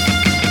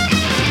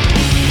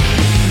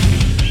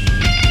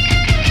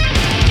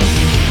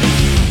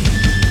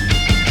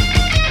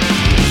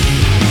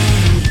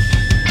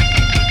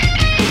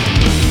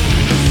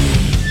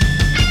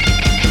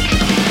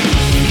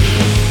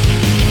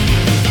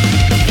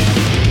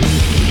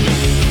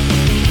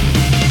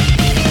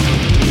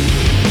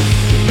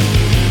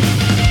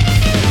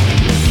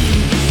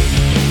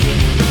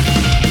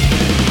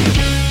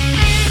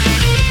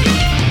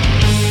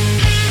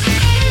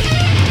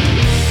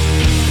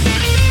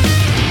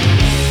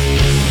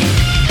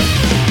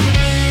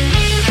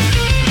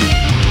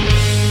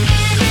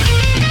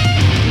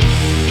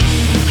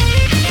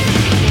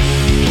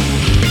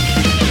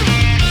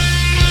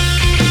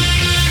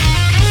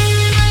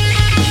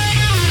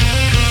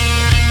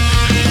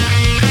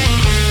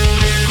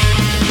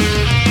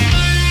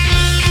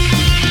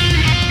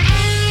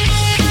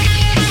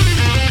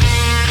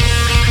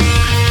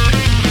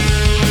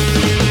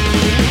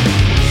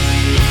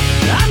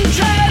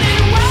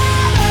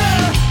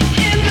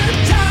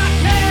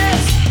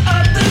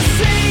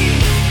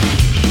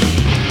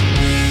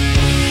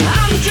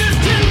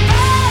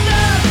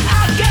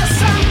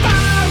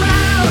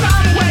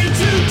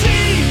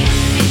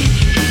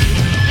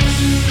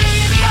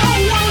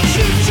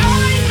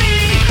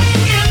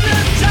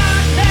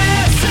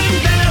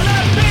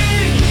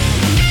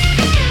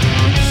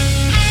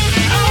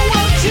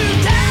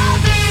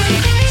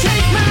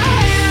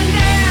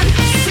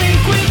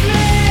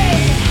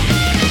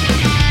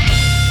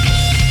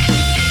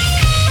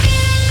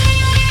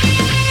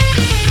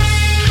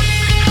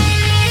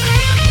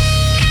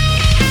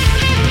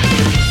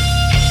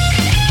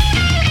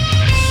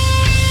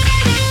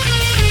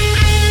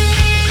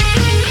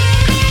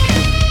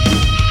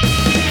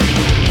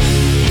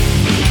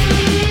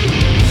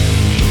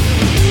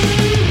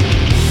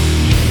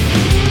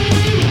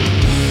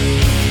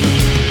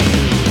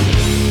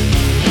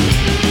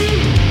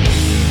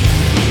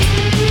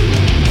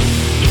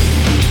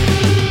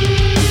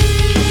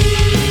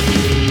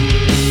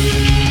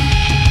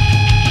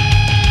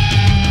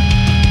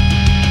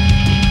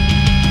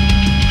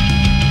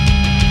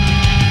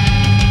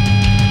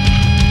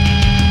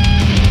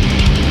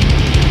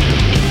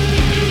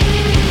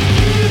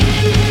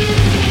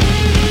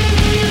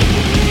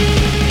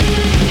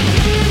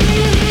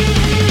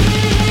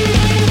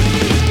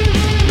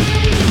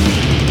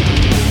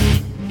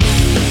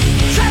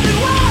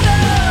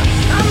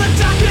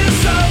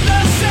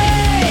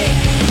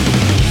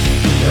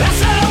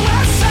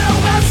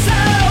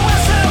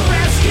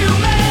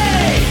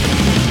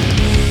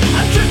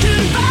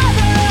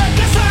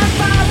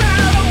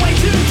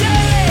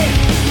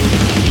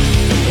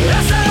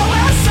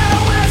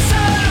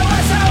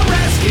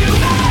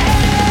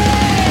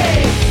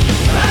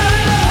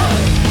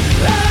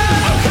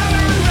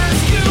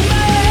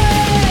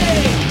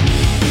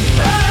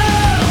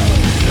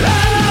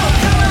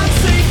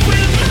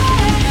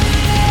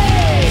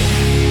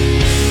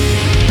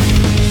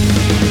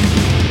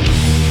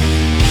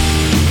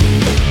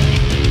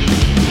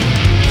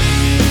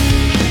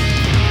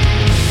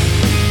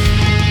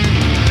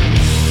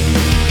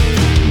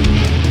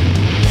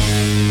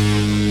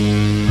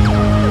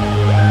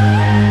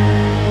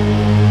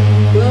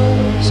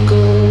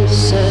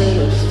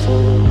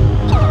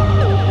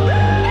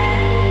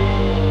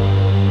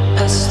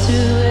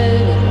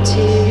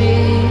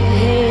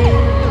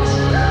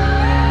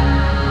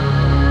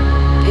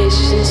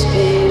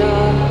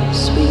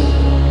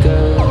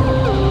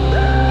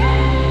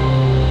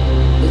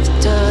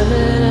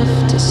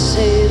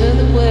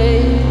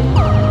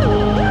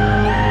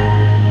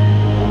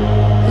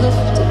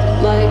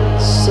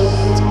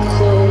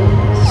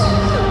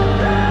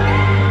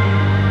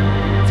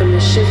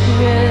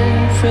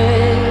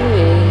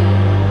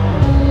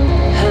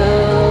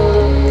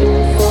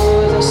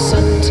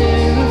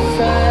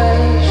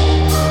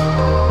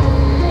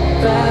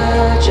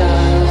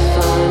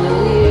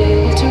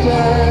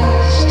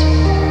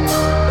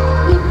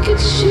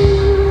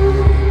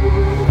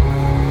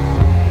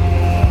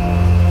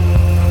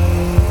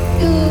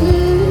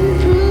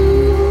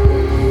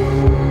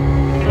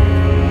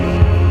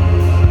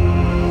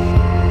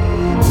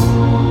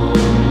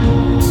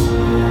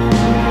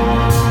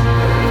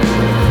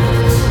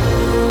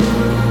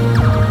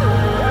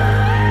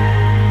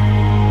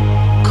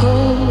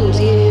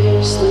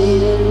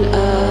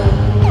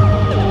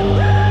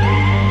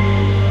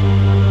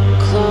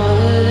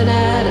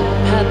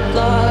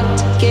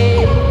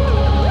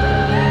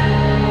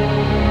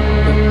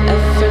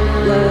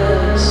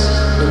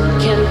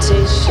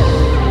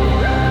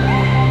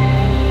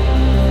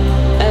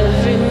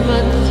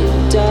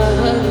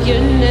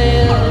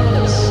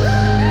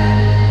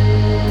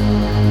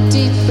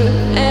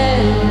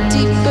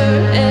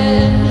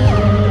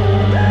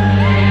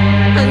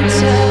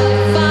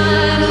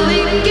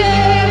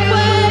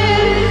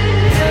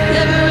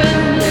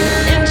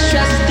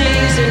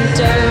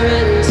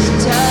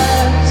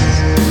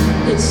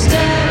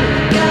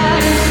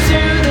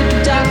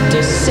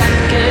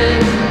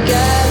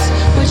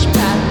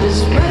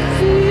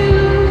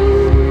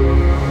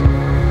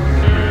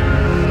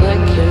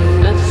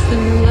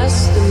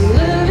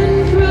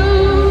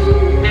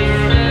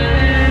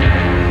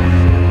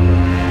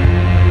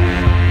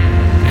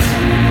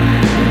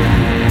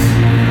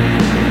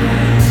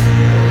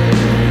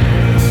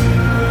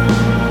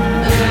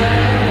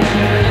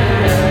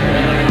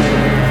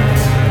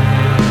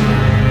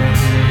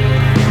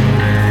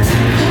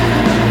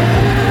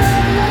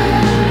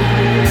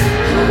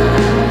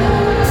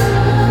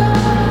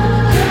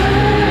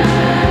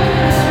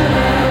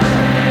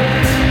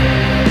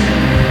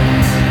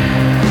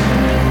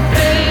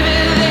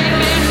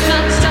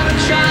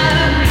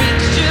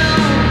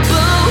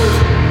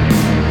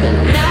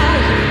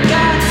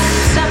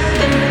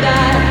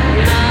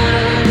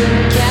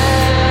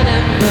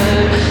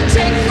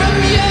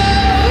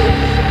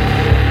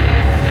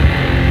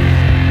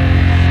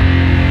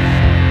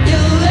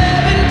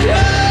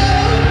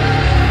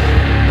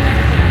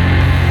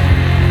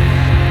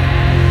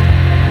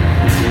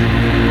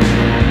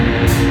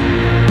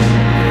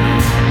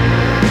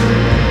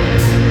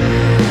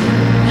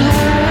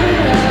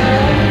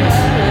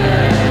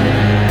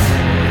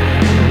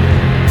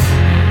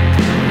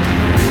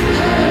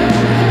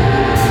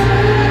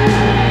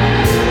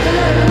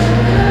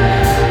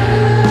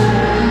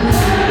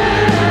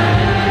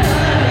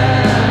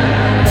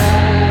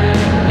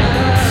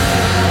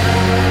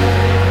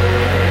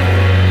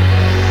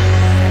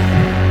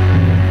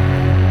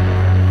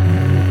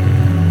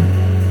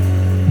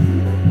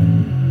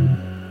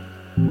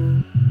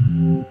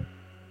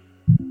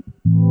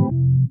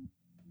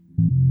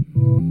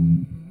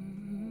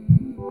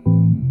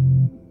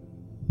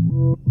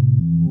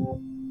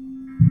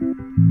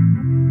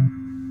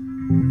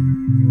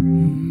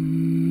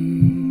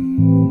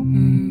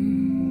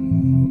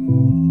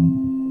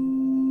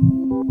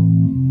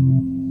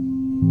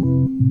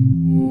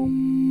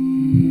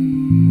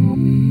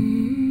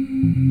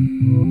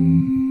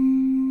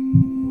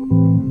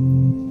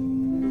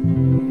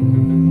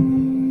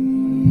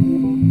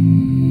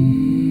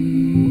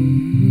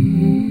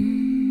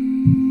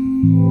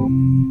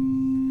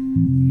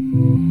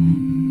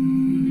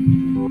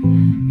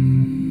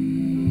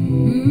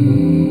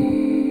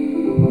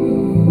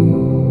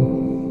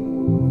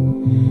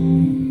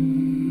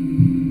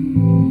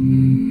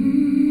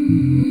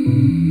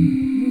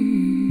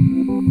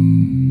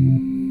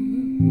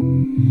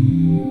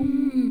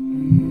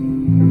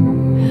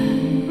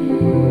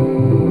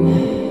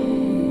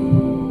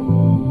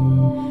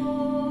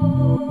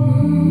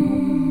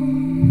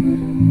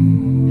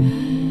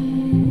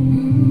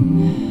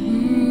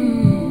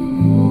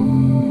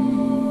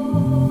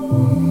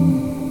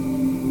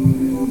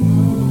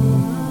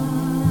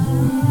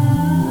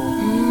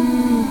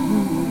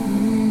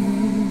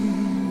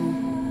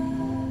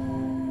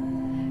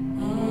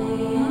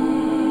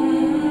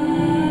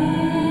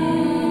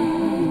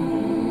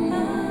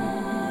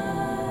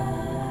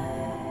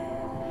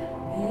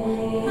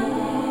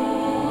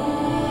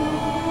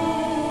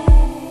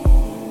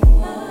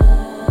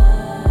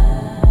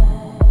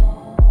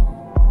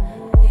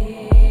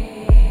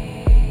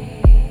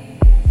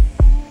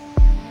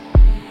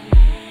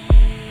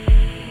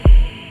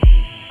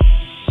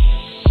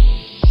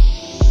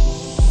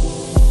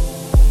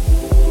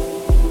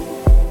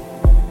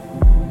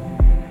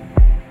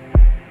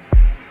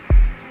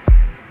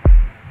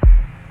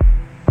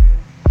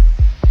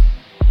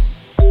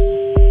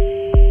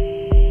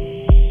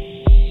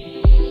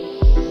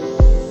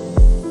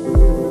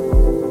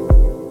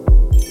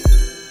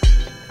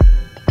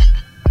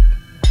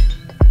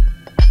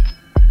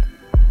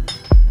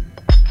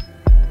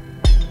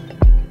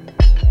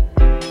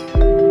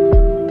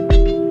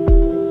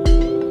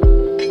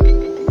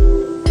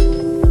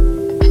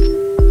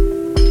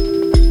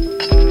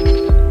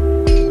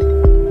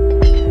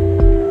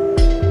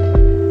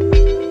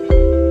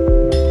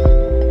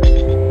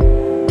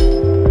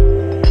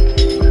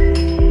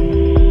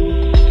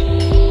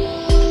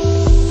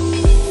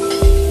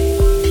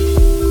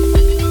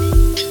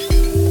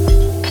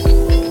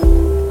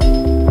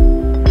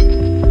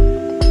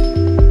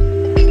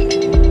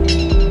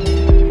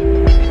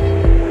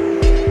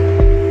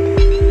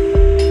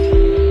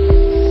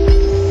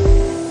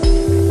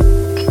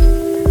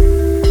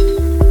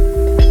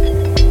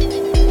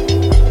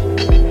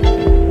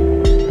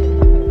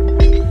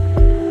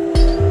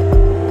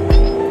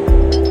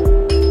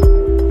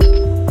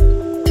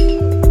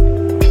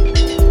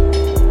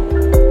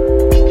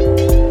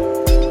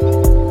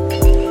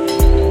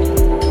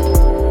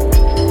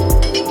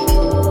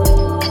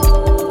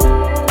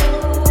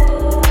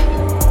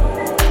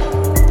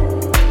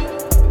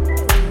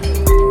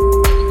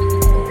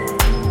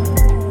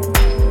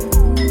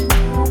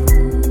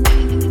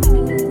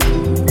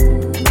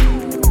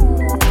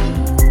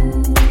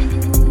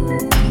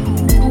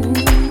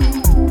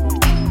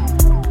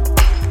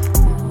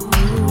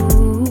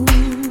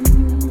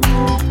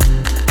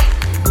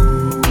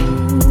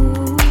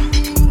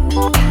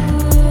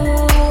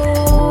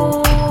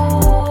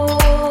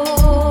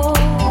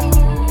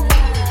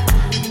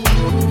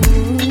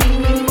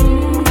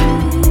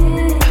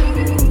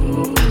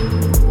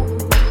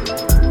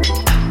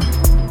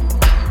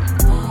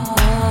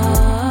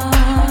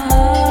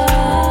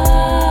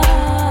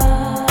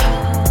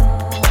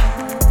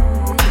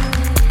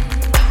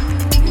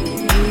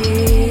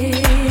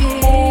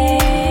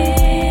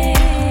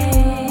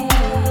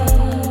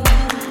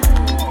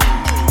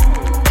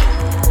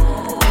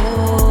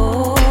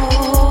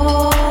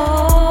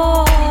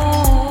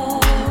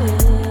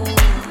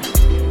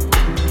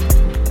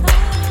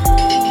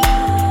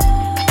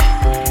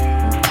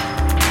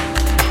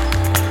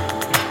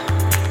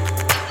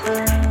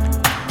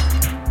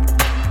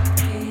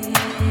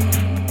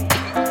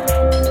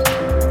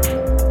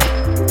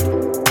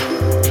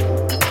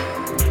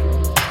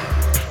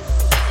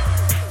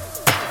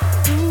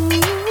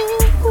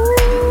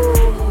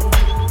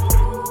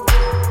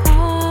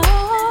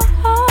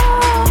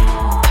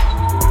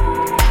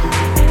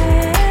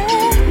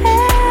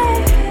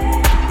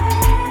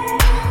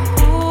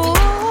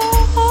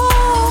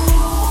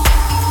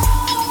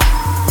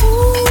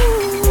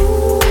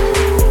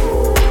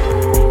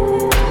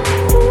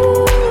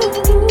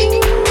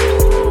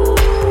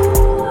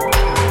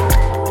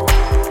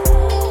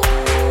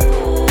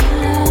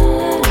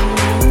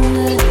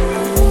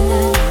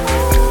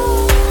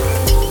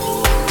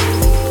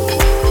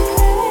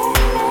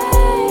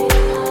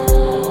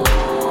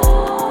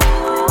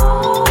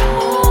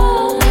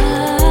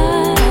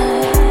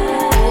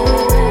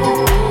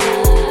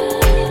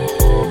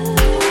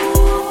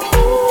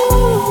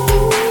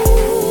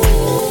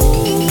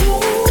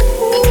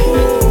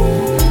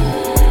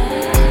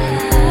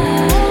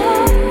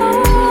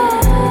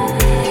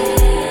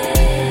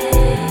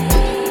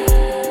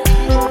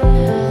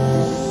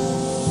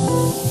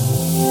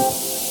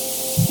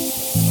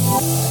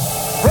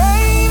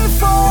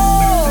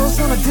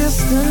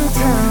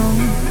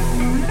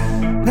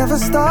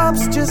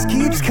 stops, just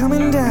keeps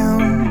coming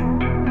down.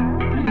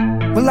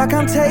 Well, I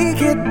can't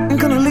take it, I'm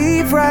gonna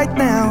leave right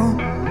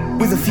now,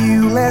 with a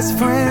few less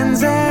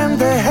friends and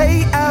the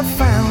hate I've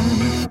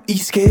found. Are you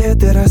scared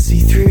that I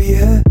see through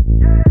you?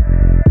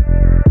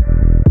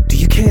 Do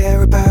you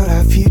care about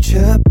our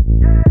future?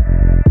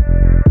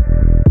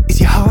 Is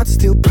your heart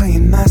still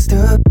playing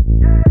master?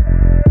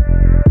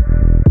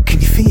 Can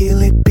you feel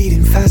it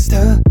beating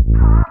faster?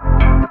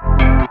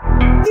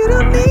 You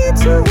don't need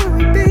to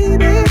worry,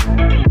 baby.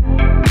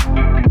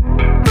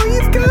 All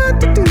you've got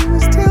to do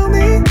is tell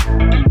me.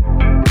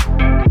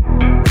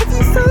 Have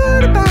you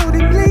thought about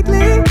it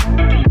lately?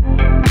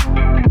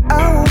 I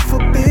won't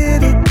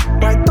forbid it.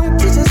 Why don't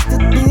you just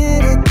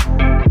admit it?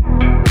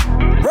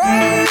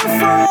 Rain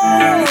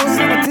falls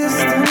in a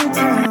distant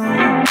town,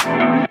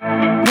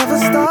 never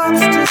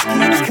stops, just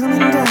keeps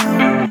coming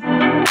down.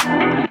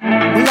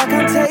 Well, I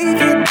can't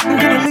take it, I'm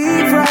gonna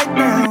leave right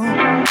now,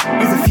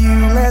 with a few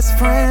less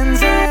friends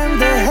and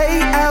the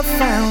hate I've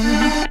found.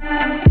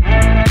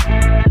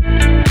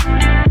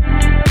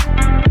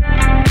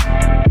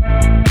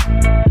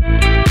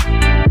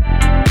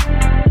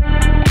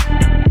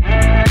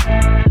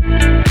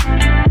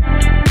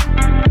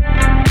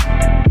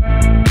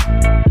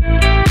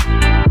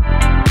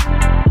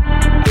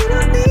 You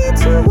don't need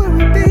to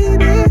worry,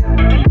 baby.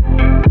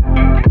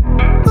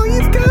 All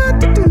you've got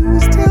to do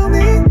is tell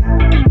me.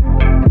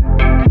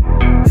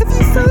 Have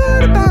you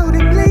thought about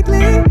it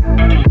lately?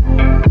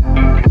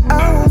 I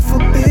won't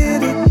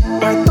forbid it.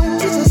 Why don't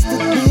you just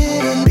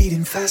admit it?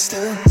 Beating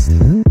faster.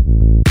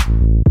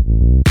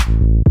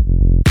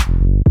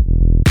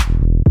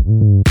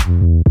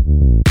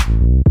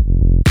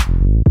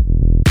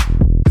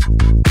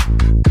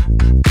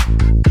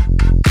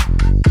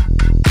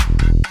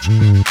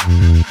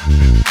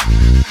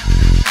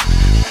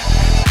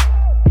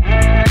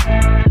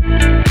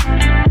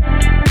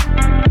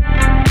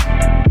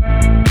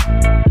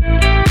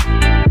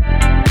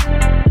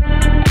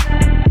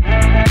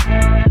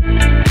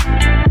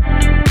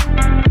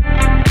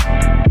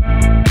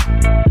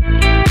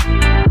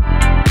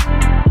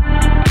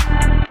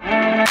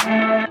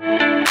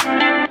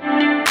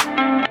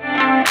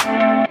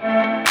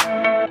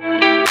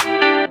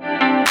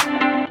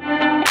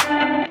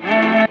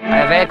 I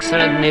have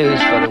excellent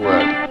news for the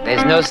world.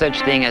 There's no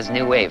such thing as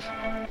new wave.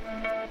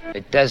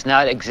 It does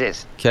not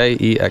exist.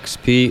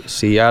 KEXP,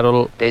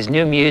 Seattle. There's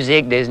new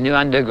music, there's new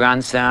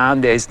underground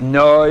sound, there's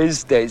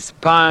noise, there's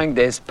punk,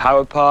 there's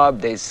power pop,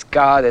 there's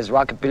ska, there's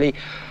rockabilly,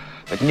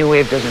 but new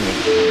wave doesn't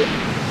exist.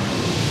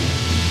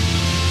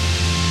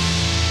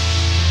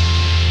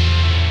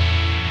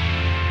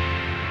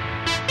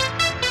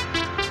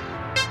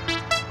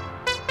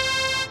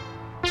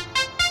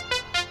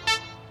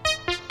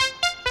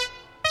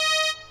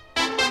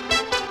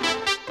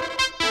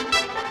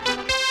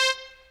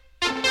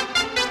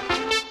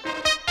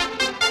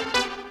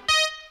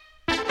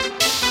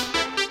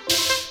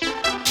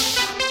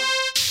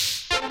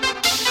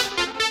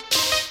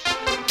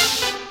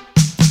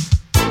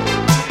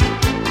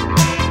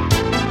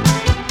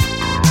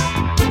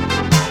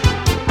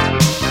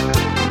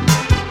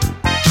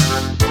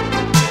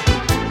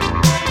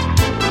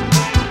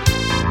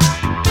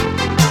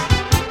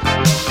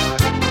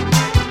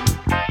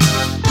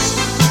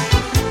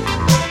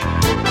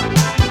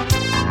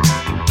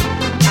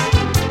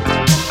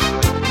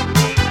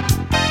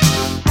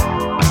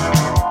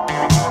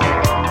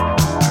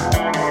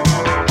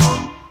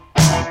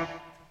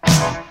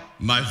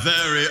 My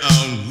very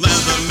own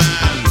leather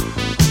man.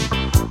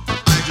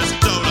 I just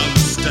don't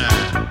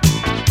understand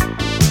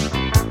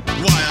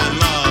why I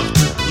love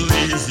to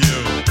please you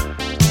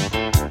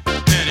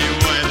any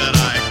way that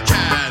I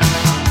can.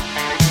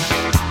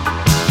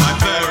 My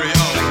very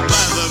own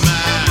leather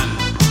man.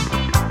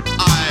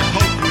 I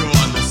hope you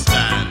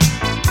understand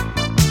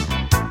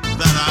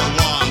that I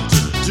want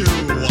to do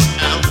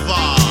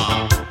whatever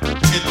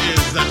it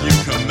is that you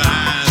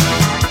command.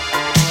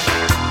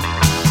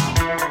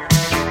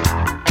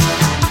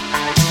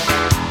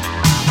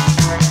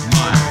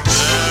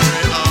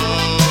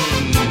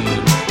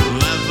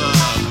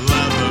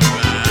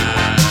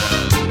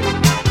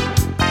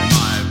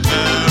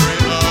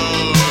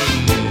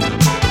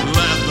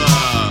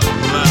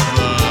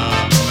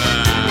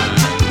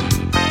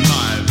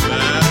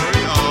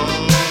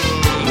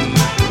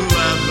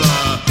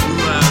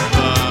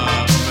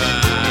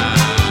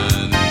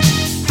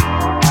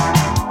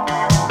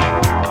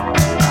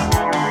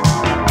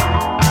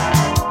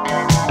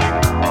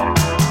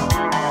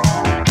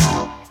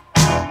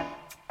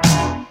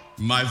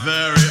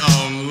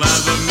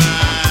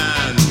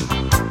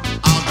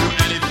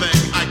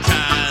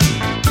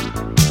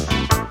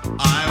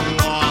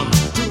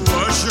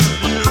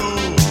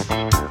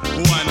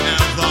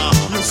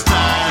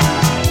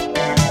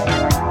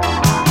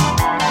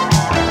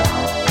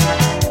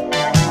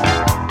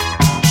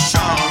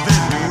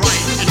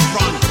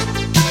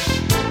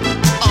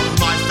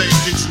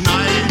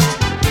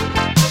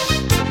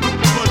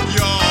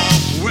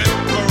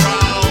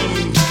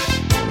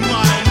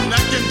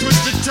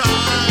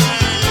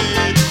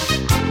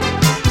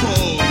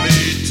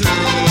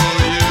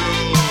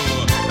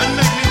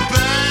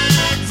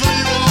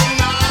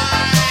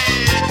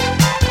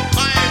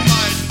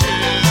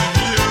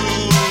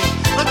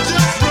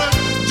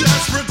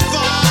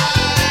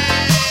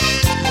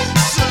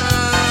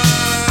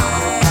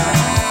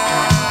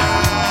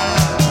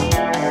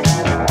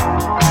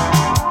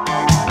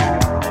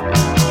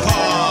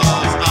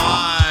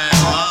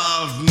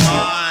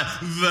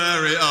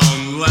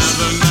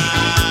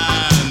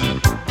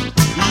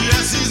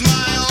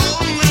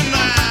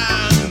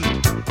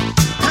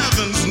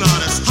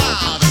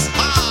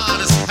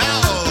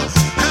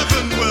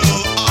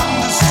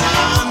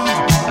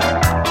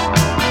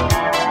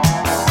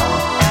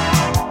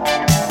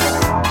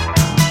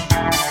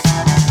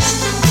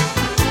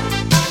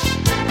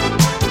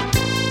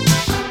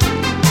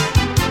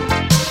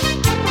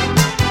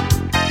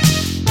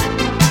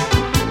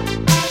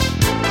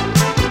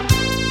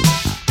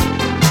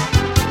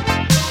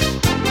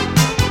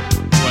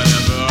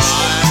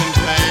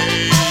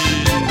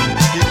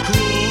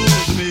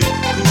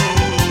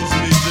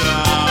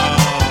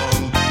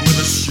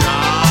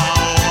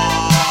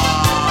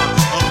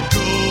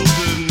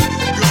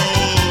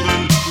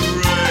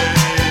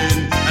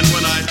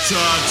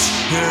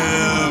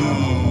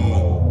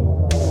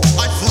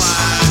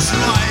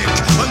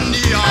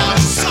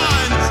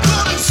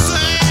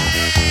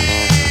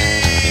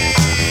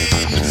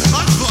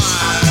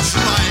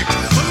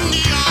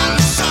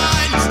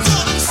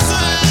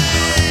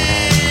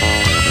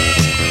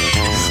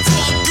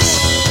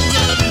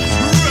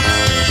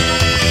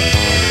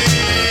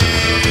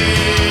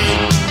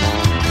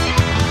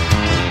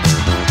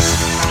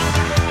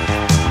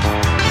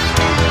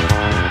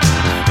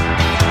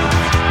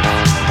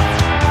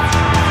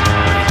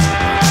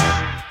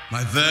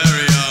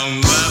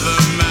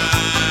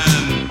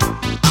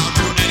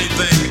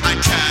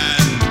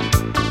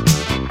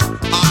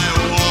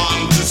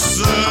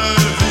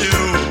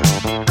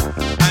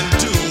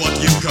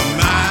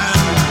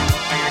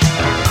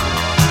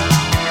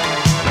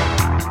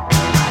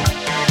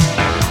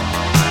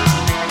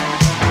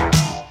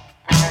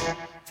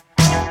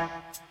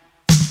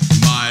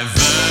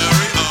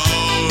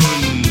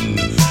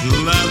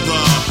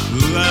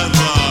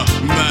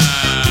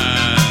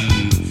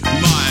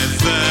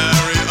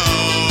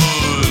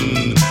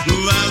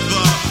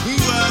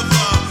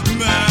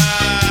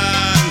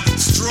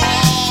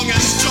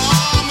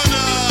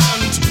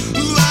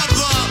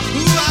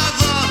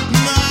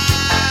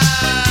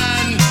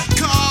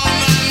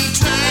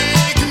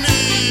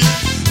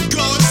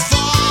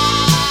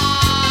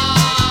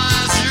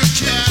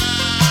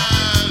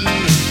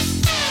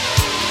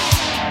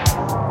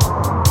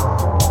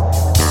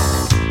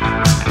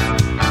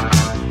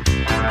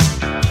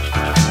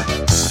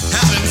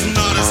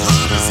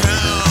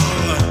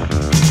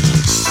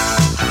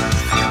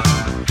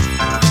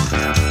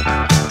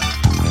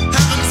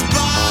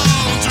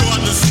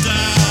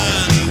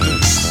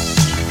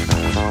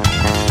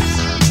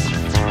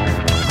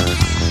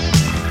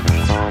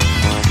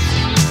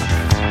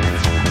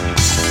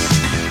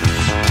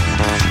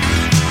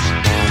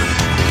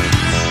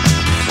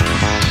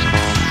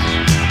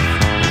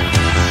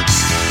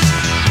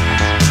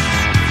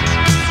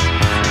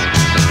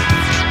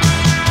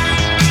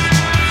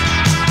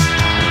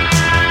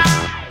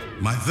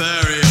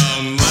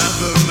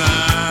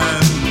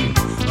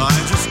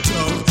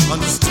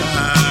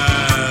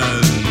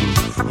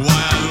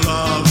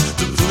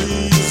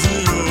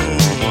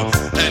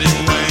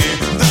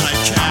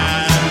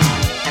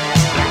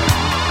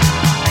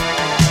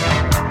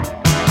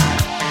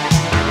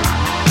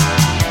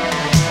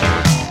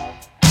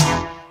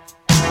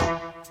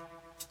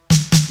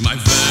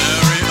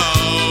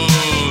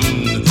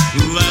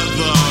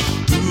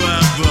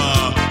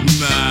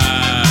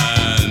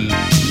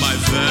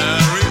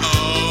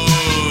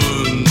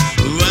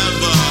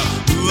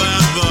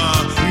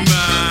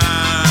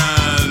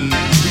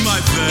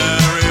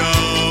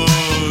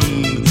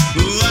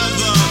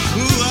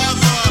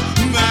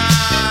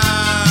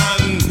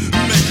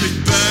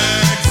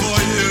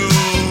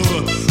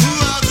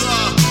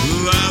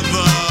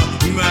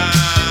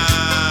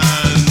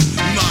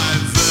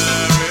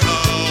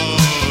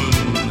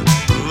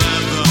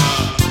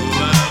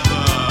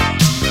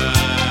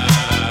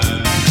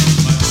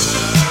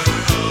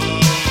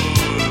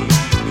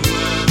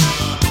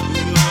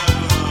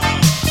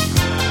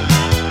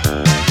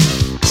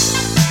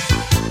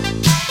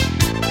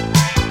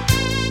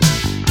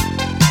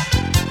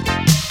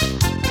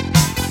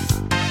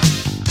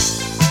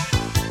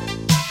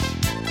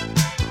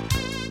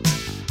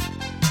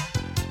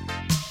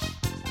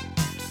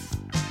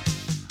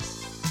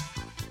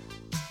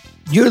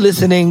 You're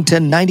listening to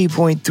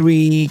 90.3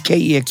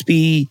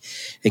 KEXP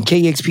and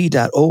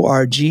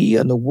KEXP.org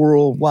on the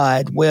World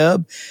Wide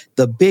Web,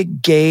 the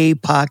Big Gay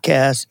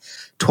Podcast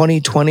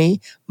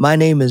 2020. My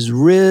name is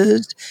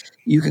Riz.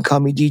 You can call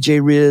me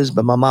DJ Riz,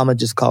 but my mama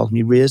just calls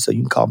me Riz, so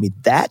you can call me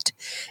that.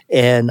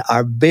 And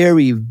our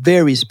very,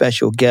 very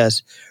special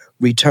guest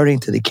returning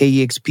to the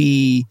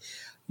KEXP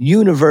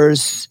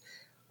universe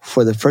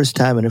for the first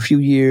time in a few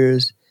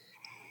years,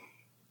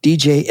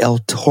 DJ El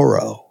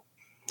Toro.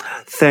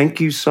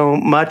 Thank you so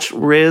much,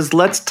 Riz.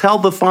 Let's tell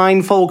the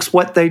fine folks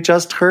what they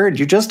just heard.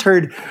 You just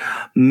heard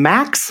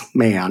Max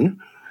Man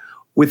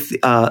with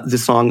the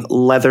song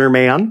Leather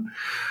Man.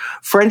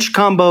 French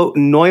combo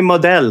Neu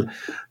Model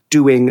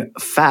doing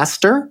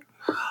Faster.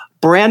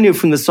 Brand new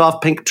from the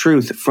Soft Pink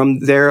Truth from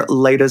their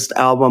latest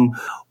album,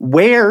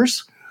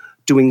 Wares,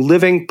 doing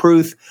Living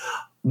Proof.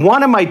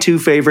 One of my two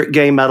favorite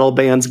gay metal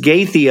bands,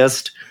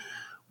 Gaytheist,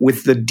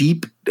 with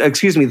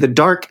the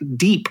Dark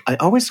Deep. I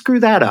always screw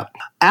that up.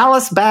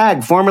 Alice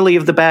Bag, formerly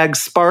of the bag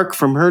Spark,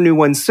 from her new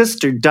one,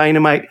 Sister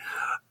Dynamite.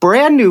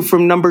 Brand new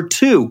from number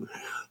 2,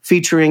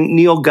 featuring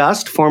Neil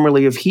Gust,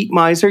 formerly of Heat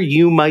Miser,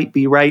 You Might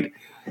Be Right.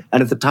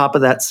 And at the top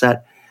of that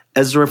set,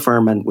 Ezra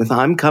Furman with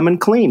I'm Coming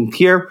Clean,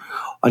 here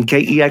on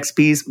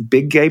KEXP's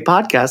Big Gay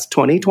Podcast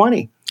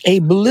 2020. A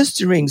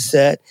blistering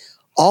set,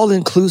 all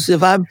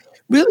inclusive. I'm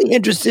really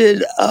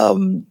interested,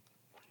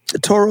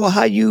 Toro,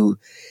 how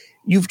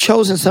you've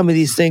chosen some of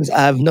these things.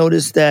 I've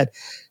noticed that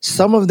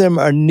some of them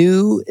are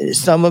new,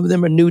 some of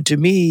them are new to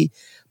me,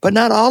 but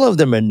not all of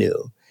them are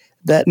new.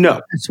 This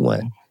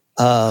one,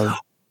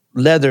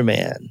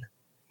 Leatherman.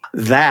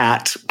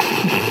 That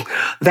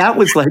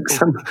was like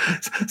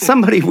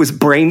somebody was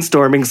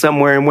brainstorming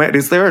somewhere and went,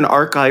 is there an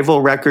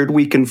archival record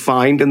we can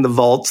find in the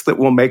vaults that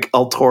will make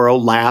El Toro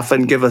laugh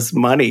and give us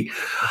money?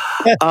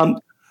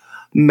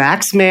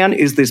 Max Man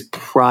is this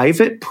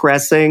private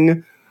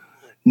pressing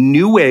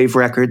new wave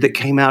record that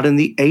came out in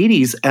the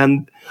 80s,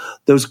 and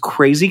those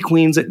crazy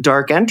queens at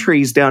Dark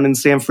Entries down in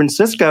San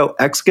Francisco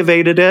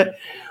excavated it,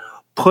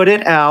 put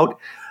it out,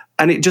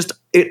 and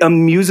it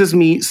amuses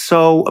me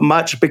so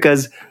much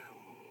because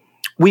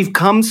we've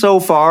come so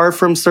far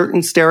from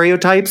certain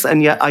stereotypes,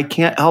 and yet I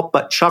can't help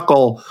but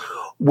chuckle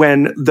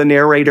when the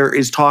narrator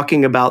is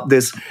talking about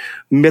this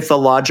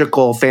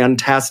mythological,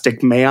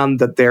 fantastic man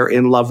that they're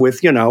in love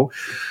with, you know.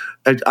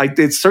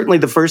 It's certainly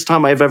the first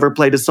time I've ever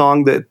played a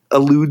song that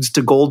alludes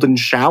to golden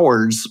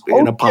showers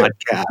in a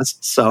podcast.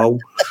 So,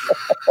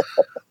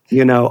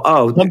 you know,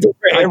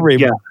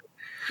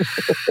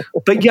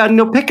 But yeah,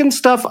 no, picking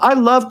stuff. I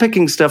love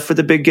picking stuff for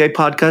the Big Gay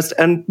Podcast.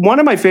 And one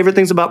of my favorite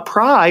things about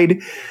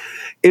Pride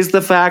is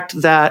the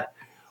fact that,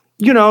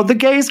 you know, the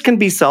gays can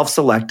be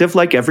self-selective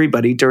like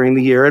everybody during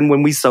the year. And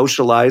when we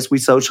socialize,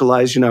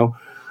 you know,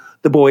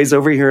 the boys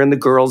over here and the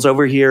girls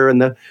over here and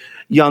the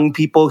young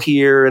people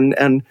here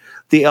and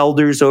the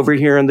elders over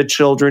here and the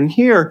children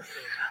here.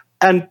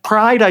 And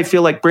Pride, I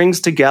feel like,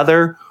 brings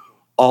together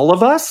all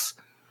of us.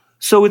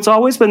 So it's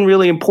always been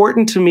really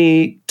important to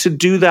me to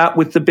do that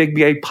with the Big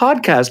Gay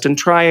Podcast and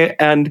try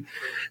and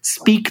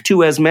speak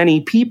to as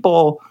many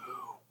people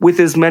with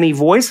as many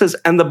voices.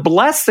 And the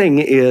blessing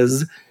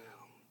is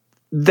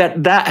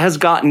that has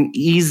gotten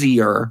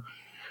easier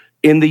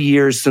in the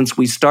years since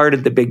we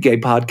started the Big Gay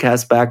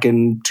Podcast back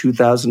in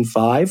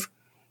 2005.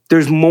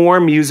 There's more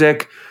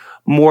music,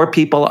 more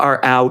people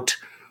are out.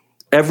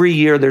 Every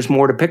year there's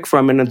more to pick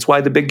from, and it's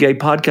why the Big Gay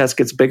Podcast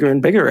gets bigger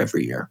and bigger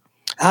every year.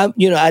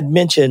 I'd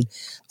mentioned,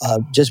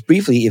 just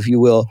briefly, if you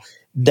will,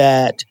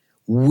 that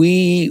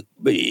we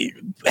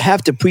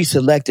have to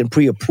pre-select and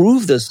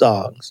pre-approve the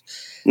songs.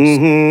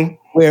 Mm-hmm.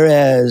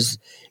 Whereas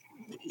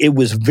it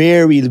was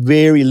very,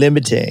 very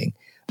limiting.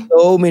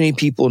 So many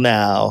people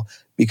now,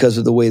 because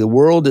of the way the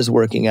world is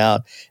working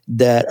out,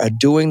 that are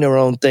doing their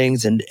own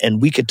things, and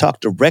we could talk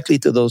directly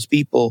to those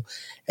people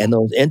and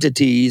those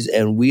entities,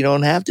 and we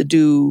don't have to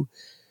do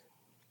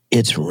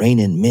It's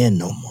Raining Men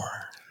no more.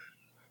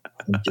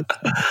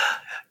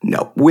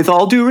 No, with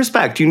all due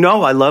respect, you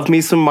know I love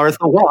me some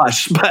Martha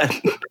Wash, but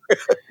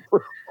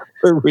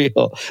for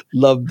real,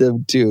 love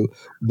them too.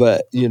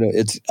 But you know,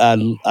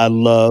 I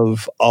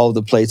love all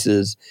the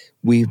places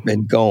we've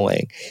been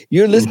going.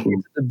 You're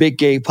listening to the Big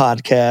Gay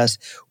Podcast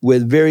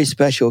with very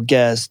special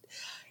guest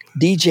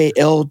DJ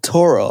El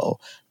Toro,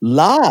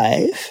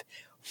 live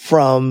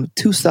from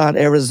Tucson,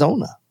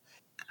 Arizona.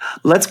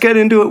 Let's get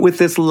into it with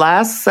this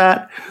last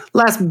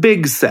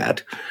big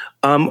set.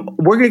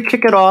 We're going to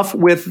kick it off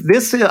with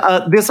this.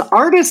 This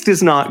artist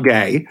is not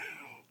gay,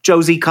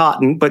 Josie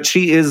Cotton, but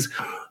she is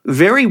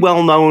very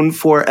well known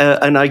for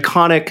an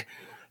iconic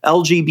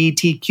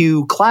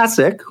LGBTQ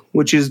classic,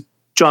 which is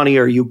Johnny,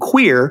 Are You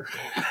Queer?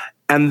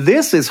 And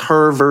this is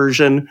her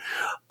version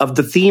of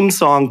the theme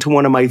song to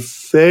one of my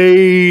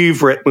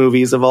favorite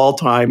movies of all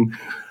time,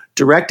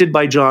 directed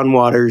by John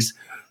Waters,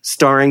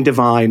 starring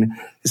Divine.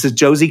 This is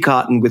Josie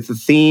Cotton with the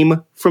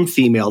theme from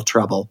Female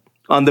Trouble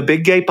on the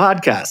Big Gay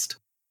Podcast.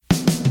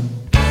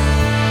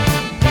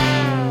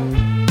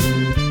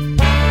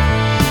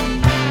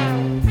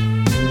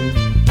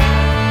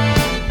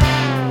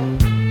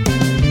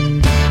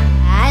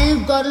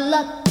 Algo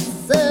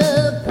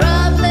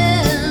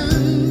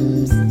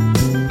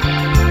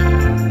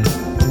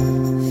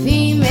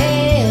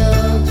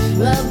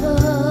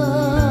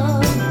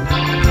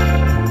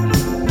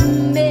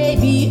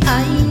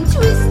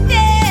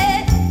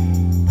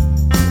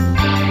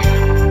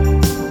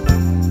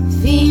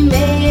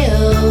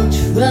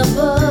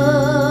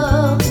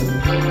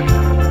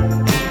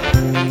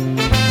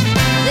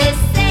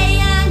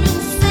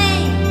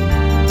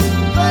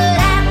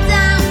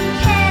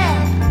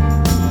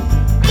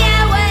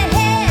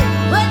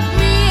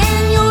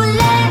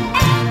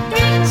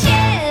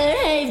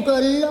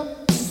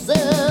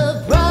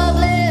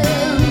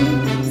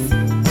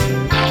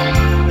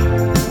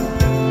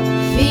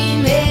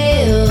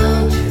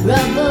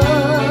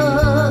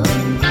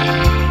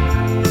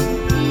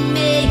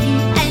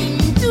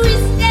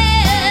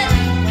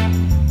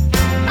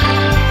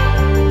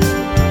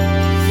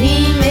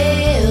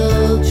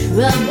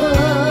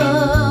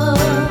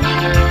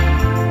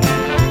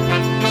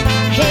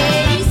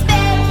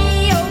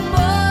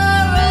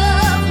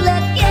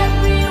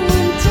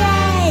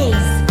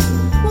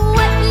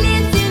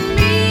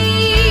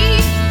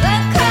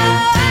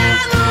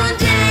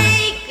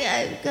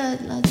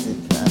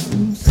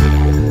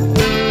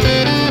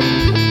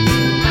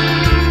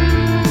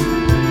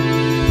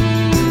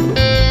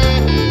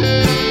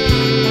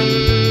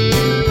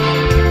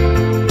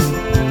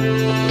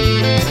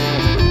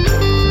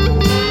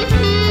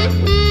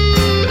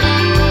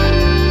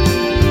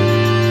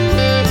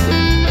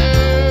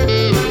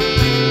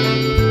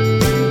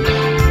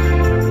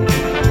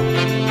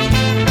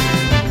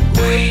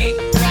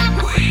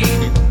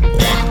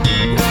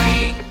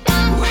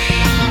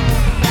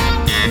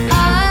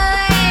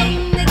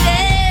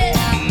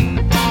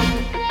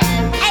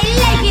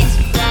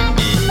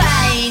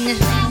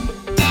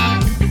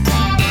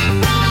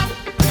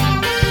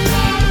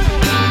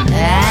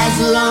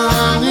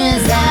long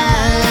as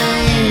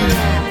I'm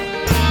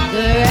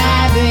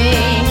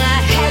grabbing a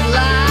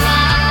headline.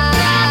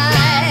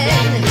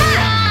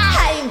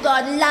 I've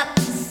got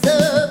lots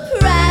of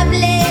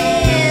problems.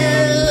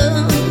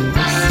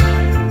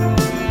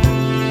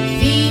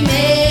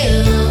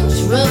 Female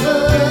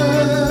trouble.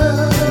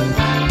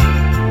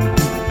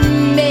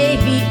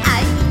 Maybe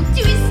I'm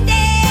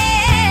twisted.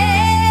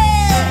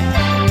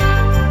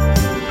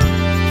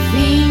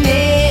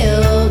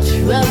 Female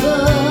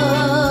trouble.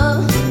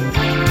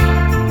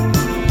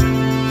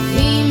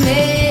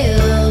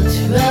 Female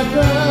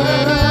trouble.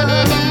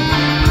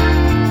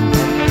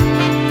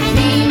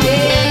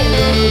 Female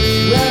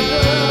trouble.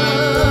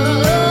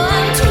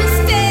 I'm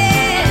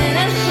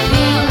twisted.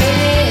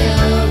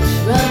 Female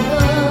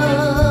trouble.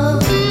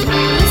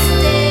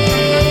 Twisted.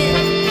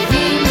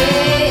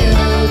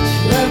 Female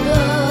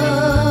trouble.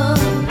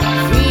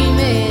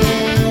 Female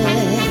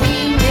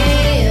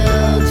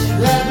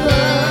trouble.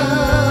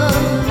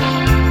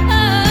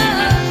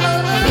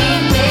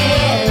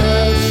 Female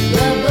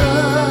trouble.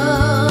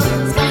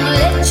 It's gonna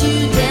let you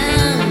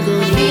down.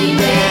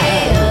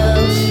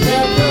 Female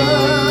trouble.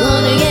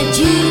 Gonna get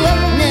you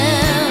up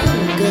now.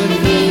 Gonna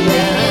be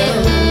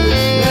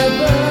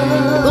trouble.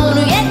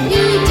 Gonna get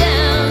you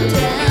down,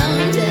 down,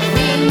 down.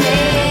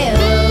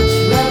 Female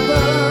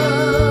trouble.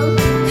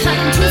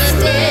 I'm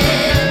twisted.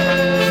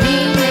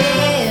 Female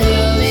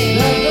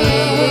trouble.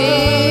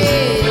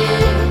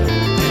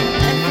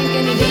 I think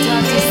I need to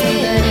talk to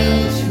somebody.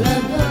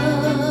 Trouble.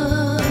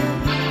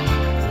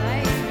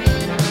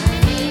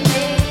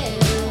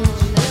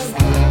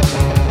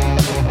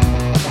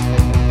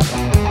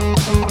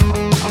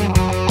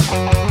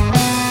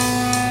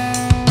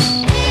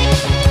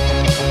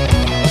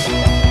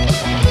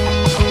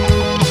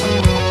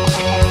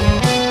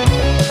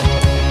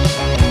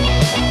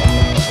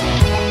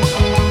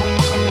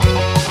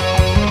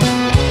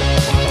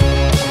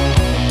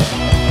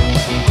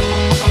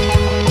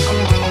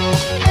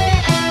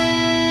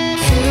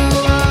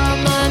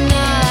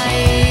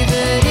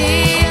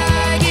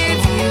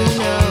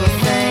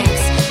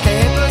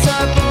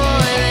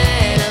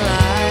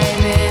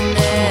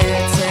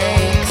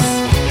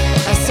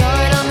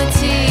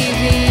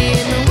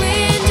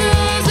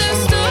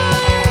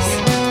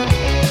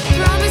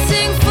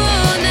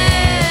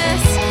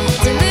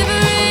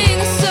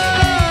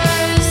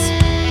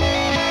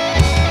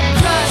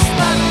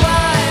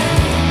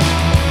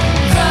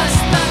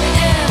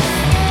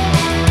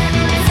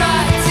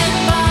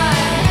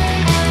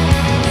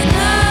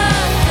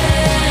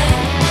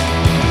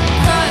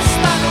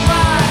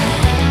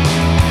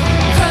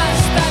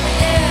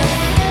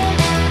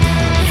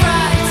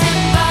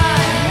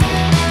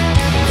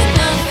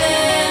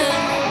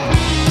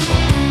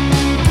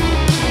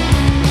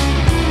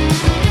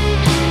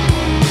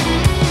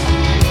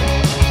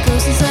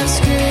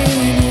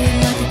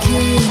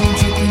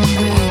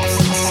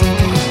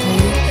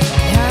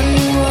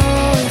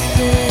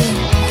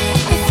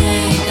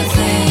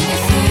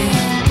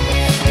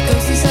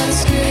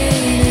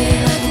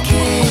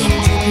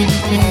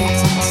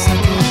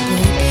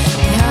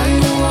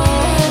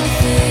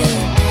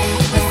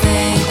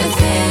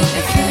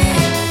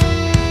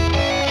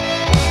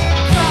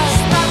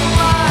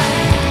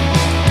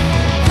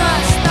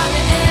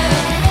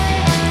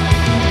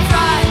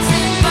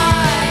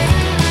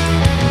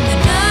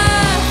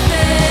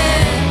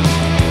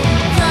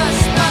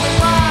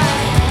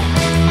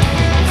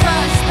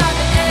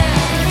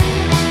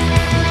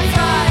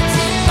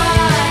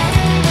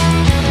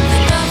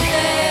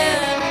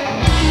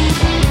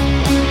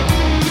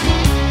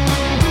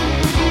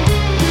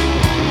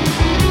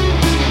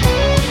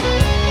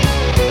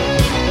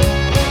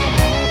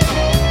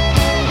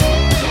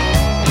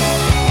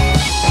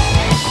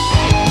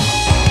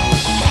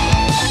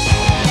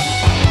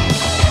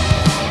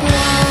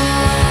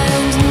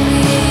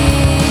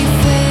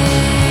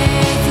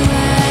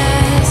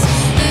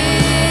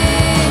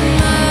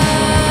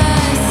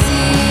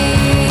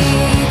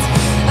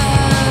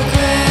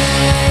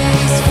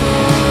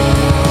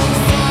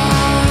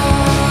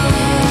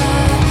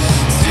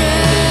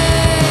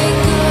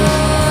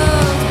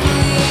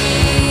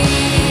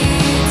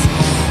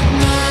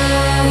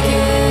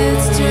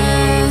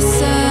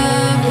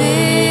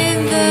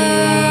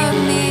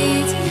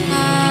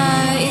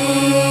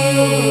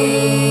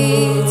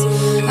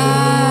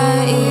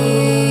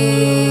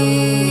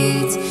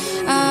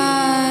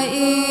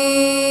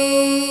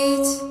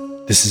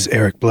 This is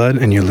Eric Blood,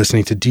 and you're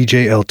listening to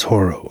DJ El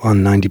Toro on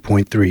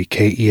 90.3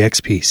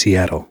 KEXP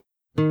Seattle.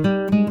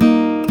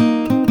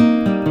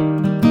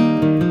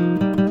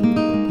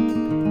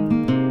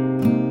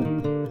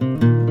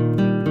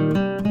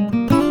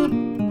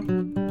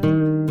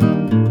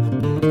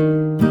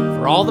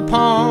 For all the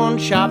pawn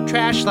shop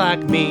trash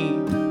like me,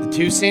 the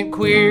 2-cent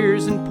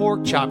queers and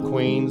pork chop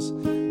queens,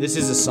 this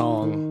is a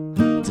song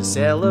to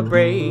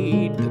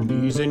celebrate the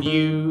muse and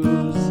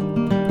yous.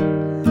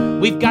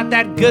 We've got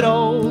that good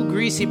old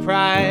greasy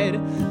pride.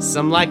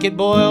 Some like it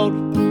boiled,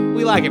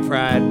 we like it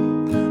fried.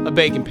 A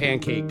bacon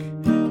pancake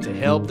to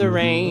help the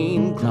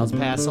rain clouds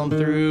pass on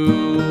through.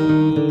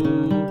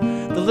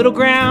 The little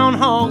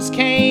groundhogs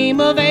came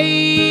of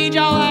age,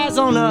 all eyes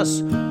on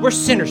us, we're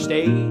center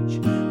stage.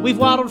 We've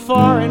waddled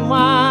far and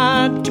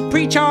wide to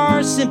preach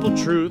our simple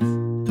truth.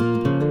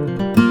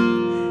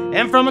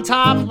 And from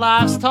atop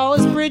life's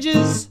tallest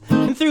bridges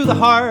and through the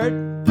heart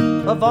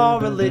of all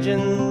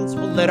religions,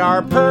 we'll let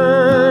our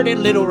pretty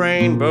little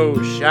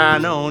rainbow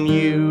shine on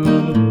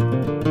you.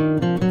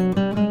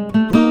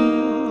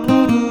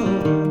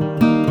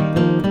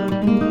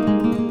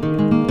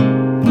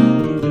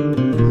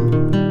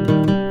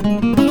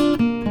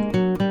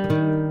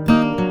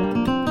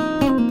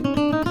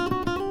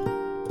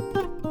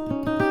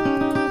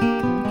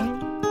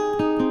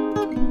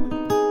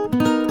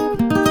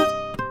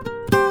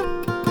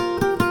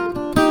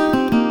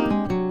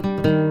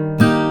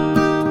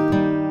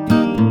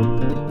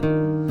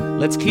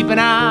 Let's keep an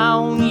eye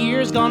on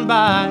years gone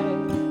by.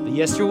 The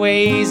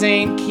yesterways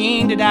ain't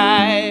keen to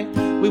die.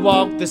 We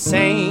walk the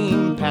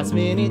same paths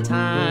many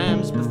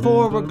times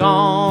before we're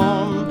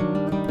gone.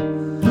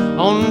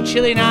 On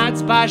chilly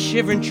nights by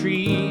shivering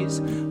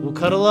trees, we'll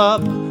cuddle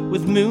up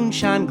with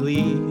moonshine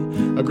glee,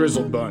 a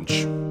grizzled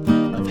bunch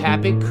of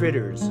happy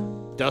critters,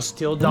 dusk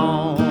till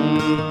dawn.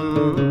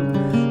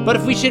 But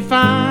if we should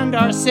find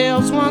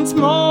ourselves once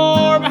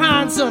more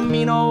behind some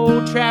mean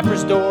old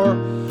trapper's door,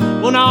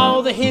 we'll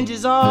gnaw the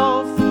hinges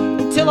off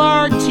until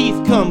our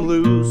teeth come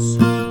loose.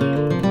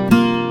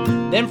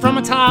 Then from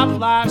atop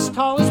life's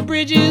tallest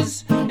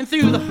bridges and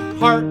through the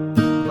heart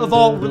of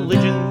all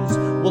religions,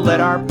 we'll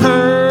let our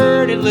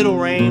pretty little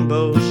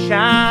rainbow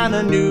shine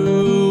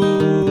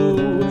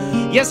anew.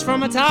 Yes,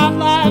 from atop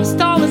life's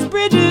tallest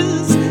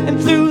bridges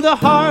and through the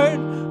heart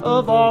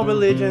of all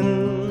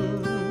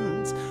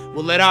religions,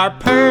 we'll let our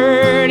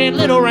pretty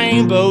little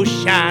rainbow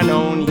shine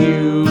on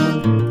you.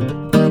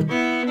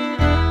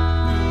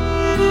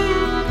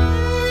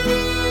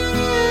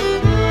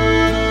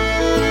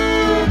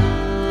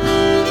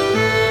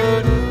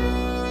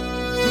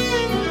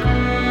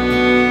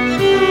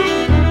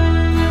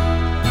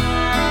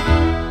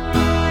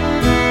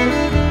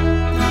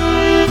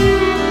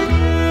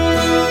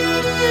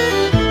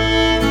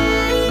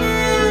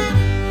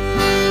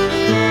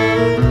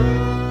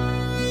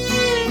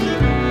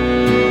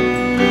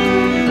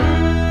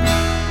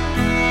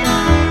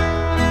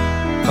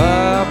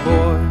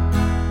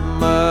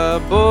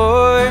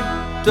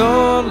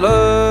 Don't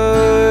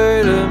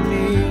lie to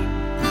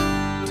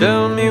me.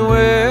 Tell me,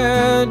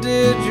 where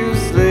did you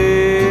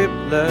sleep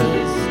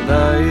last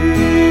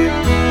night?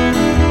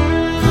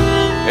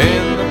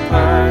 In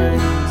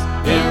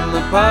the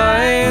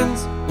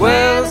pines,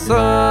 where the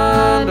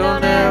sun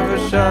don't ever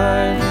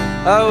shine.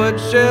 I would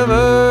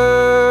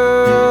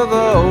shiver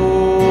the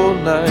whole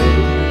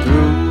night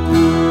through.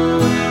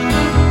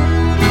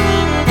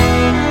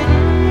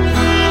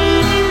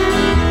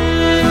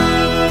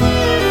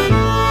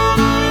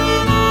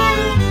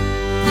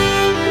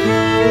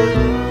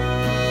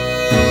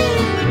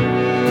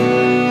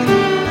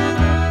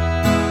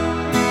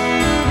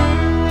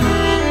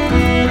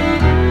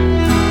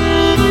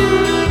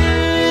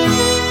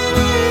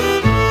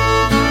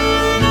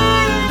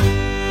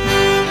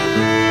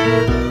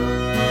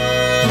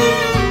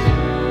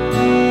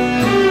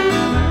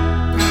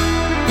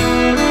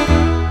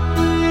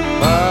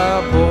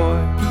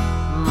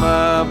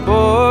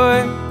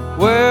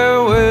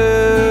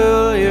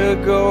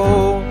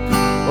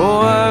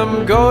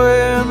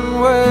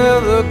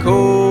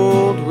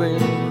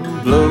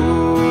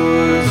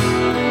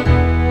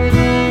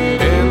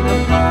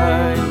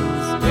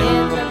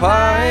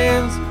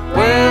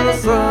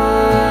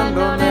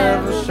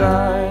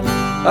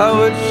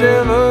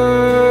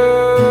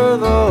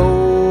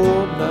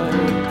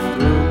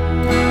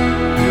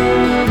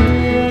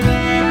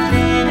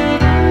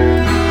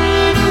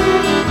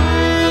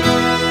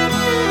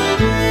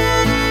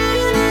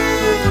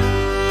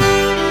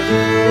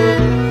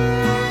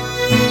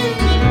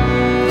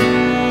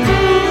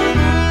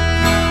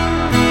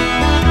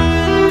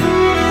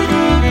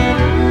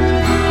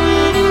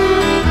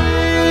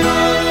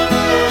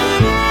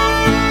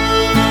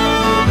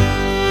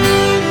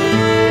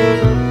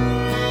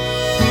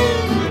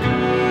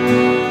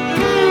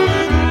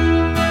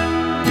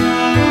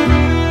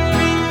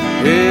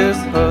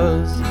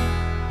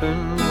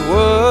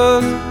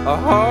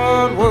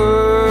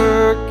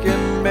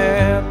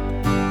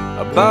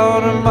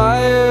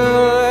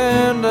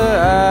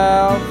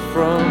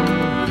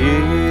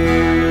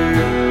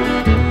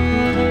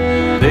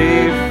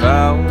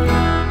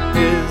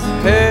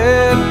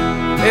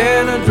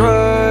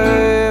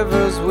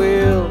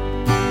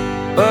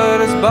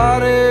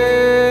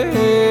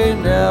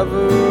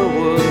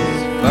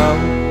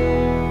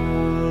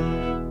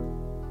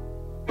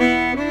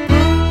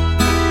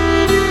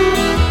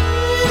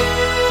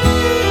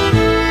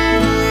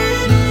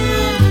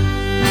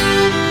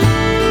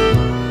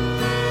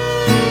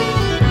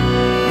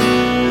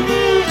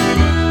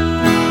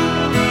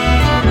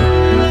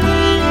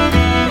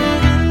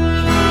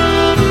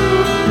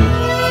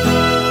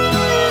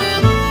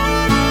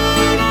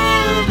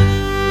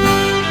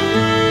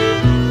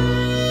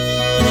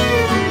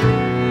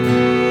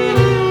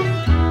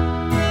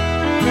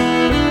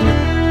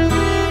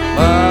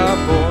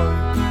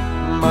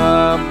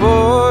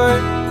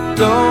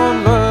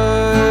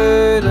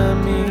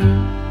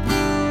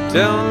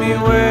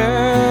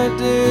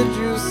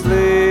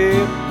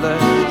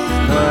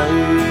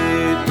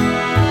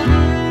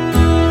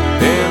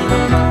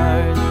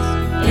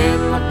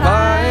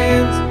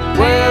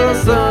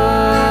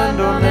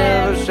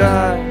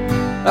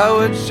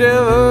 would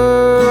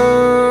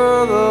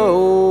shiver the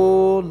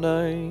whole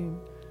night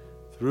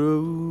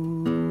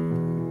through.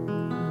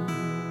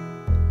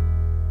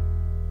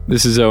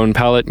 This is Owen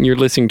Pallett, and you're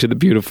listening to the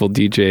beautiful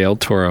DJ El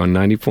Toro on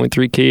 90.3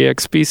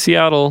 KEXP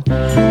Seattle.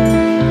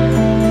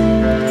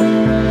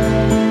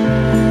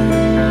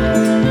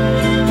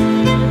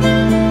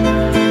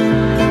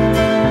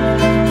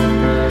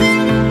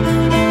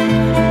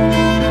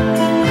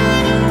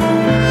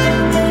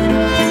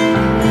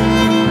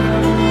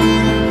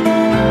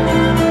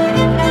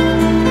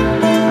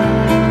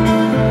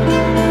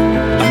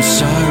 I'm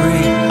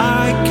sorry,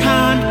 I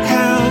can't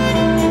help.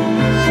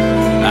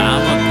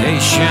 I'm a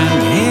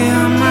patient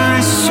here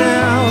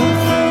myself.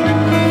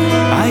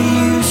 I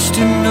used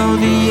to know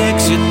the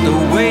exit, the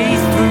way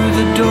through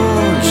the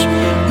doors.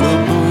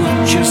 We'll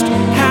both just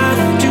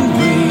have to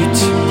wait.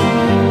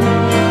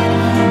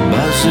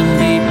 Buzz and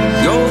beep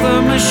go the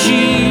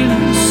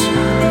machines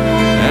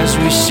as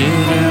we sit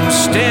and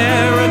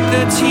stare at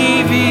the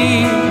TV.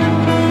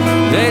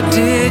 They're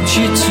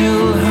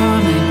digital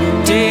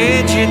humming,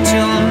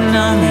 digital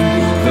numbing.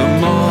 The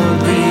more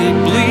they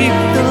bleep,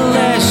 the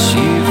less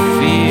you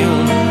feel.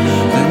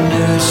 The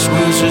nurse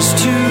whizzes us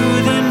to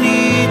the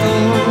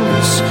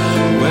needles,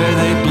 where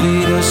they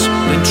bleed us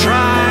and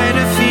try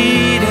to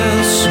feed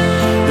us.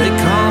 They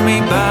call me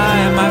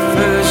by my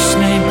first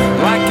name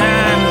like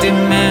I'm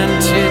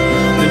demented,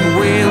 then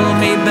wheel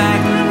me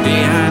back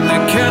behind the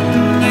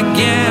curtain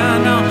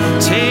again. Oh,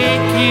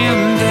 take him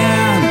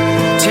down,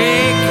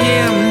 take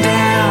him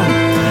down.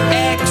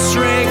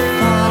 X-ray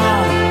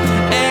fall,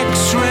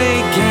 X-ray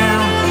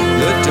gown.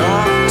 The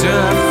doctor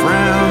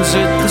frowns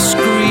at the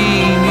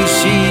screen he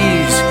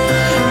sees.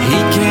 He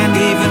can't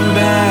even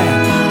bear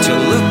to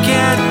look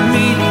at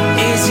me.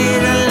 Is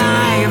it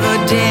alive or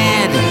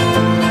dead?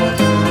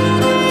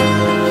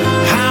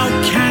 How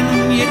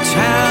can you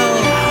tell?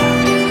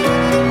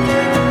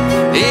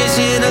 Is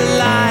it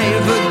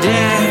alive or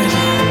dead?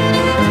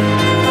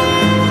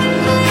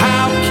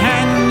 How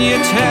can you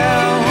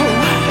tell?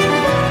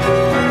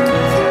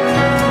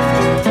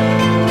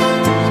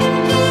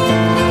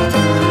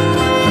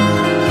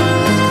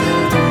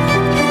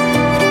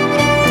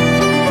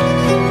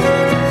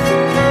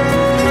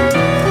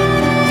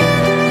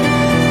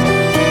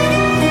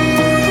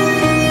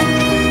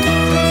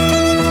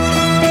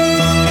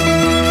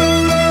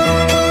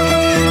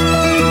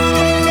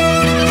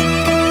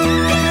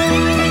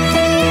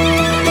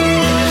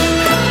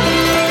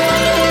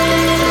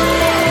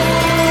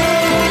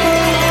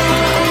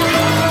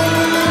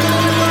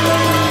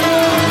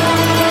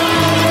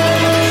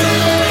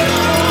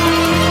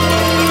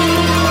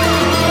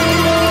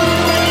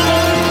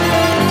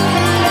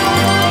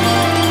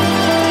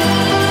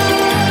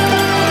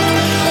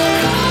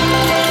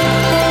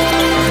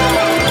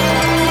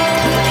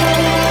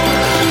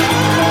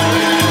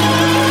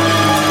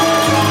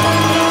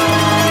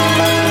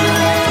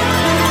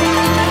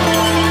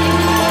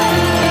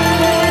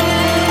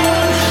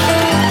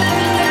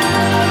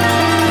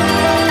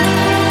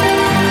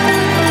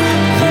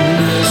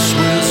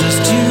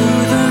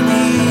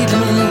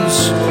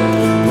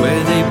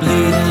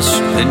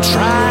 And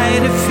try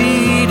to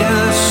feed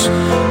us.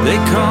 They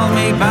call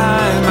me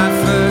by my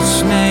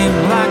first name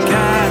like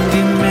I'm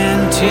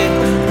demented,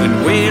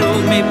 and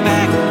wheel me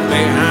back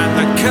behind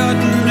the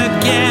curtain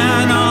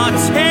again. Oh,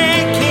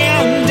 take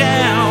him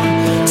down,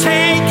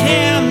 take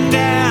him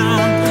down.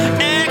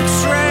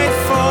 X-ray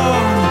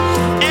form,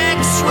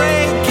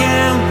 X-ray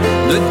gown.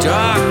 The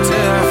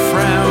doctor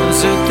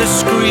frowns at the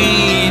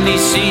screen he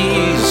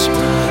sees.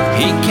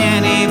 He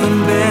can't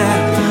even bear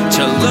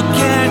to look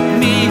at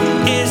me.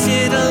 Is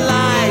it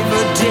alive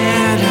or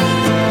dead?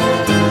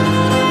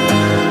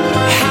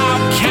 How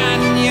can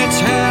you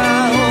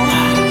tell?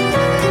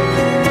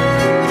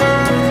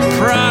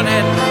 Prod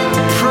it,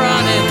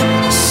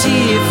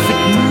 see if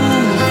it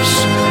moves.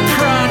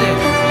 Prod it,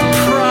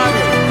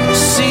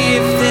 see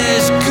if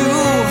there's goo.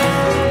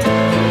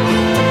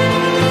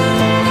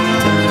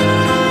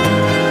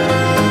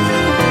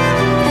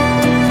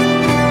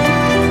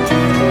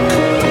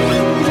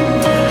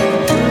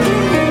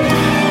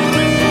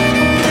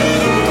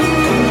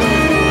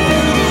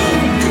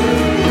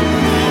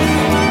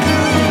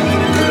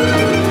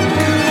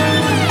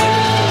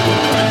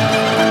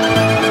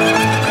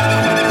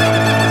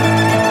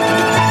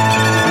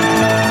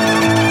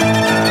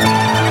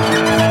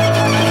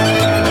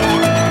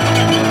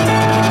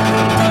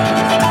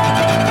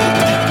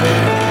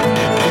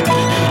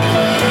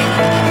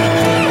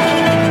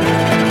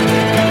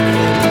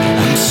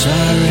 I'm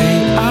sorry,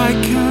 I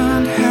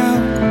can't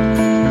help.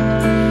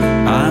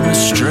 I'm a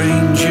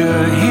stranger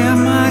here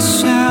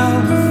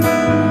myself.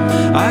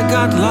 I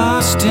got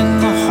lost in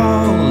the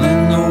hall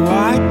in the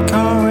white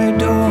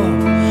corridor.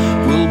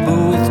 We'll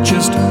both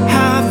just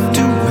have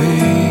to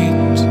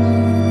wait.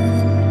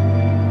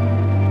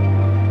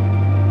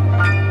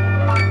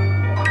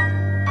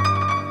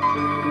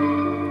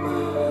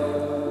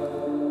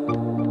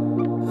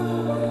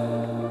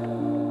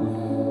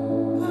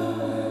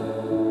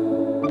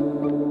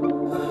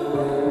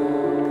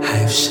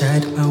 I've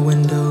sat by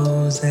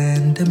windows rose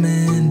and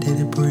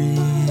demanded a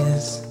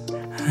breeze.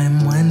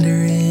 I'm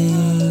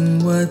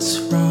wondering what's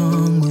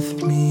wrong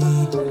with me.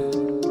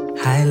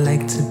 I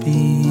like to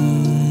be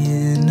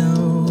an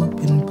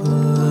open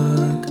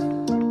book,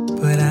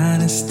 but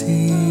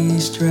honesty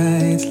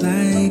strikes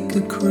like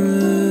a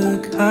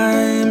crook.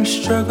 I'm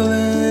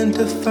struggling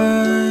to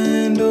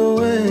find a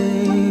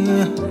way.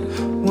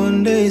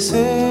 One day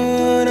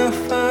soon I'll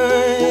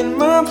find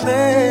my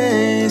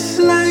place.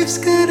 Life's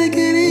gonna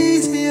get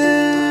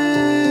easier.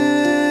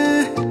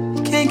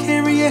 Can't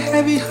carry a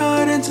heavy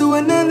heart into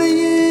another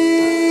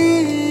year.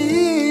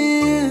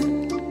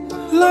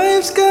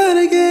 Life's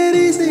gonna get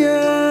easier.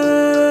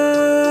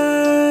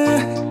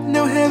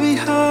 No heavy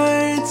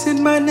hearts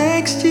in my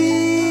next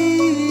year.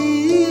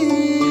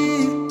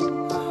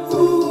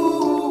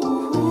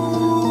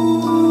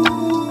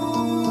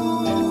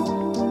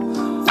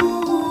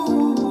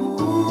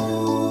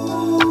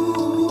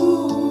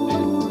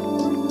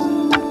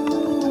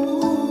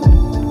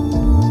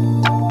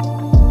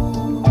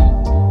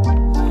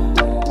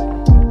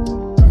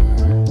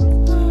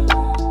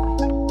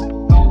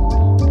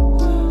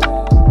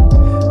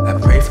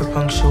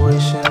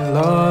 Punctuation,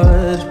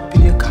 Lord,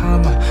 be a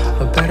comma,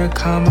 a better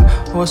comma,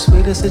 or a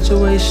sweeter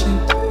situation.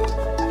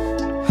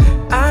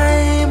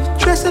 I'm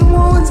dressing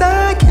wounds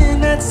I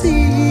cannot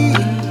see.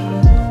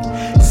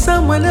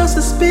 Someone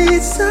else's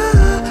pizza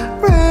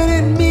right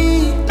in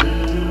me.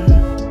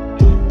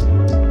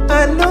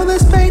 I know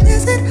this pain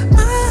isn't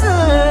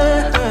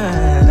mine,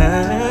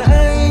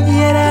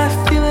 yet I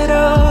feel it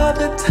all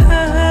the time.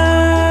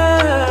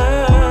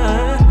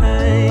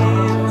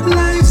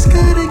 Life's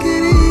gonna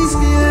get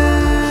easier.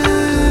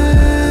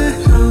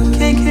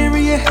 Can't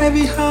carry a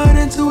heavy heart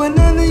into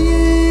another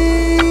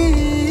year.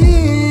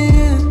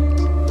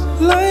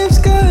 Life's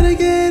gonna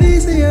get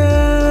easier.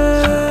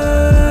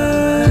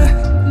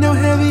 No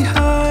heavy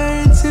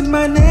hearts in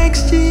my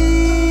next year.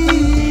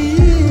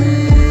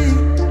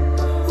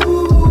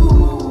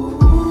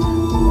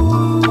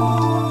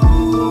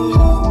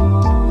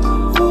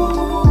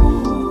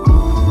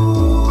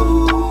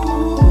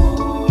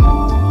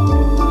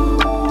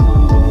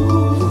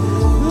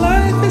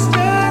 Life is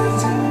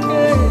gonna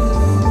get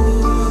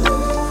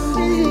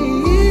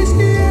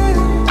easier.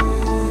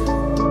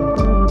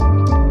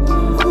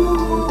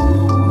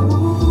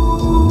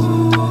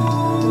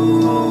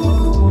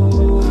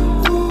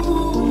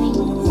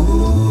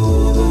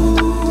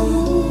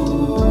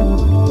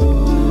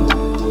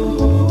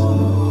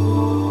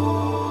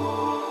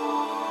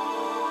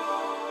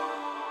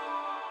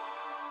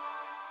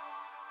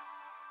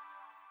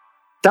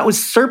 That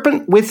was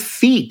Serpent with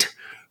Feet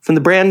from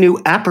the brand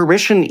new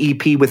Apparition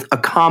EP with a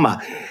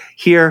comma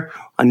here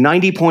on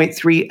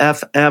 90.3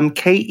 FM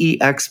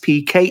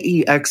KEXP,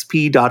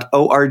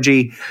 KEXP.org,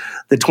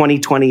 the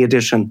 2020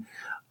 edition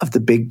of the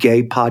Big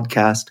Gay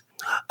Podcast.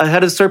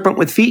 Ahead of Serpent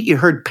with Feet, you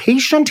heard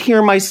Patient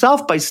Hear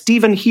Myself by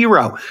Stephen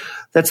Hero.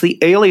 That's the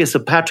alias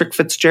of Patrick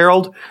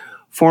Fitzgerald,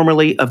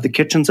 formerly of the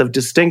Kitchens of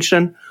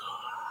Distinction,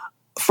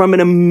 from an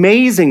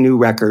amazing new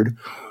record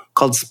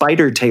called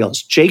Spider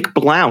Tales. Jake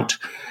Blount,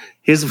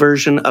 his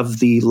version of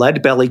the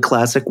Lead Belly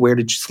classic, Where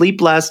Did You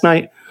Sleep Last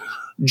Night?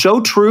 Joe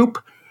Troop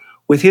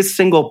with his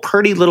single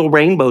Pretty Little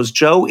Rainbows.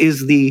 Joe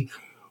is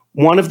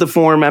one of the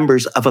four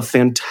members of a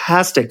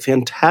fantastic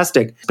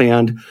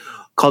band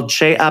called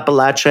Che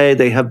Appalache.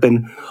 They have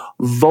been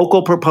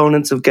vocal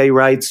proponents of gay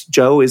rights.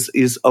 Joe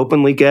is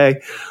openly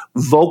gay.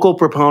 Vocal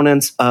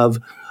proponents of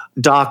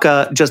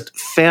DACA. Just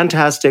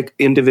fantastic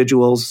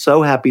individuals.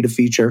 So happy to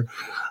feature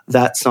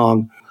that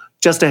song.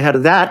 Just ahead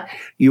of that,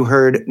 you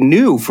heard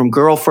new from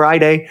Girl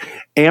Friday,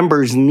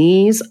 Amber's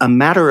Knees, A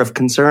Matter of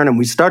Concern. And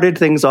we started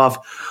things off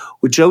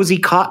with Josie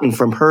Cotton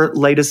from her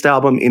latest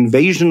album,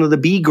 Invasion of the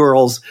Bee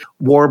Girls,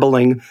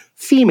 warbling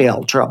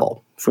Female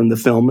Trouble from the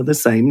film of the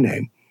same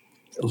name.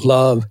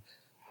 Love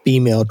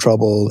Female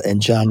Trouble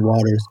and John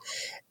Waters.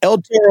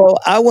 El Toro,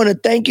 I want to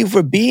thank you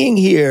for being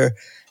here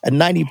at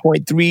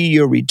 90.3.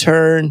 Your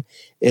return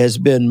has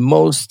been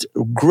most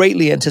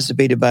greatly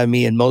anticipated by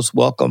me and most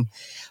welcome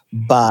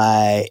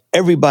by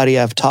everybody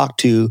I've talked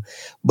to.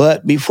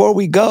 But before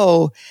we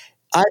go,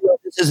 I know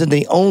this isn't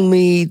the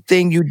only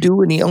thing you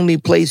do and the only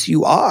place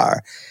you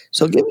are.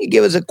 So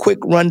give us a quick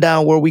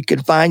rundown where we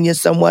could find you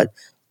somewhat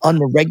on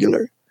the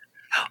regular.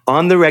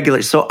 On the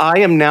regular. So I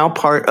am now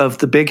part of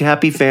the Big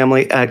Happy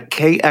family at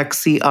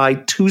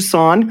KXCI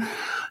Tucson,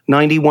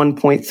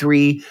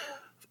 91.3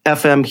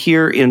 FM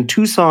here in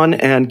Tucson,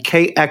 and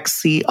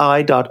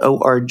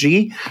KXCI.org.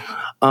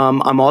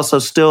 I'm also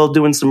still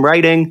doing some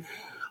writing.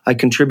 I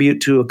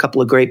contribute to a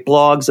couple of great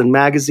blogs and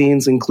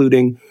magazines,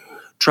 including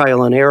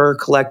Trial and Error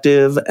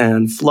Collective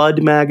and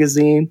Flood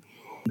Magazine.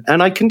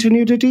 And I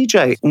continue to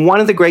DJ. One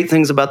of the great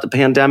things about the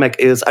pandemic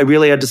is I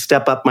really had to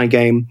step up my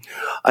game.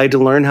 I had to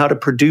learn how to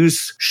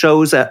produce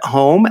shows at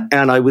home,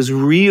 and I was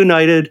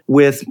reunited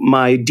with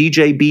my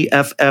DJ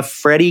BFF,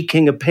 Freddie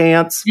King of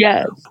Pants,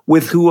 yes,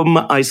 with whom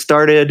I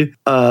started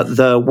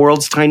the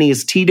World's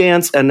Tiniest Tea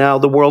Dance, and now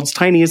the World's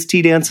Tiniest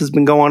Tea Dance has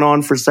been going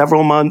on for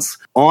several months,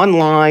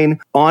 online,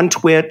 on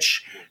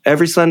Twitch,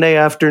 every Sunday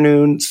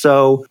afternoon.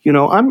 So,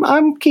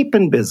 I'm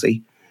keeping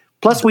busy.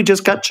 Plus, we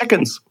just got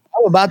chickens.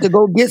 I'm about to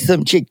go get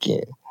some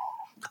chicken.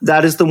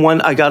 That is the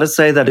one, I got to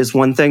say, that is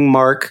one thing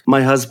Mark,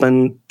 my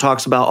husband,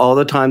 talks about all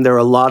the time. There are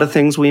a lot of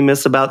things we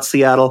miss about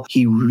Seattle.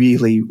 He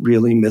really,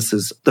 really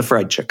misses the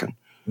fried chicken.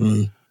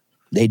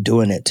 They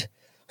doing it.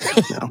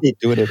 They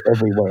doing it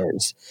everywhere.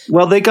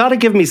 Well, they got to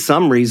give me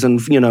some reason,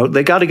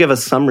 they got to give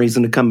us some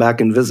reason to come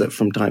back and visit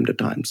from time to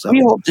time. So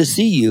we hope to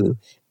see you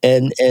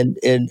and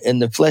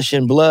the flesh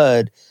and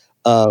blood,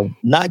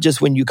 not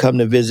just when you come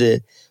to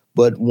visit,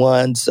 but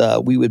once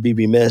we would be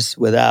remiss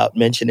without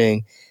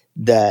mentioning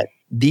that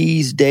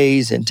these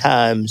days and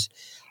times,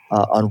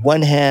 on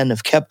one hand,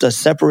 have kept us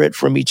separate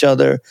from each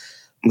other,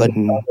 but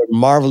in other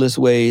marvelous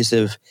ways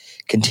have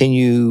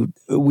continued.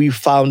 We've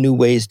found new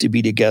ways to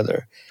be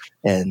together.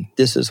 And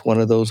this is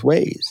one of those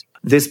ways.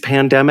 This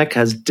pandemic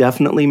has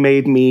definitely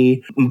made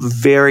me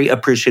very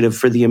appreciative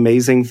for the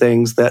amazing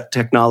things that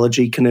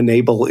technology can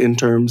enable in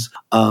terms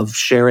of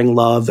sharing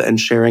love and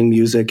sharing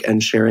music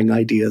and sharing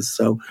ideas.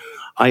 So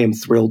I am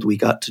thrilled we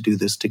got to do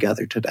this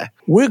together today.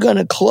 We're going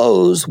to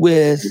close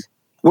with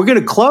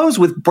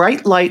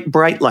Bright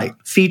Light,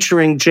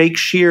 featuring Jake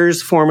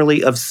Shears,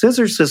 formerly of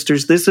Scissor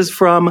Sisters. This is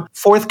from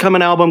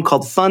forthcoming album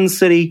called Fun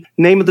City.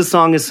 Name of the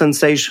song is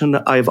Sensation.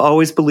 I've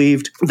always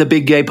believed the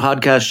Big Gay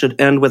podcast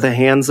should end with a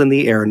hands in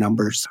the air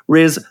numbers.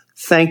 Riz,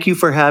 thank you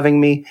for having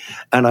me,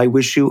 and I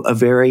wish you a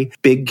very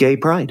big gay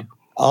pride.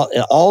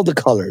 All the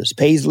colors,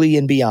 Paisley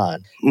and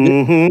beyond.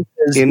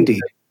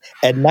 Indeed.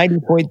 At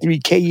 90.3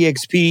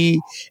 KEXP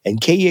and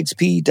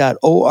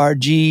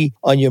KEXP.org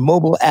on your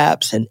mobile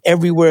apps and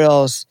everywhere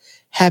else.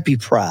 Happy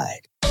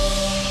Pride.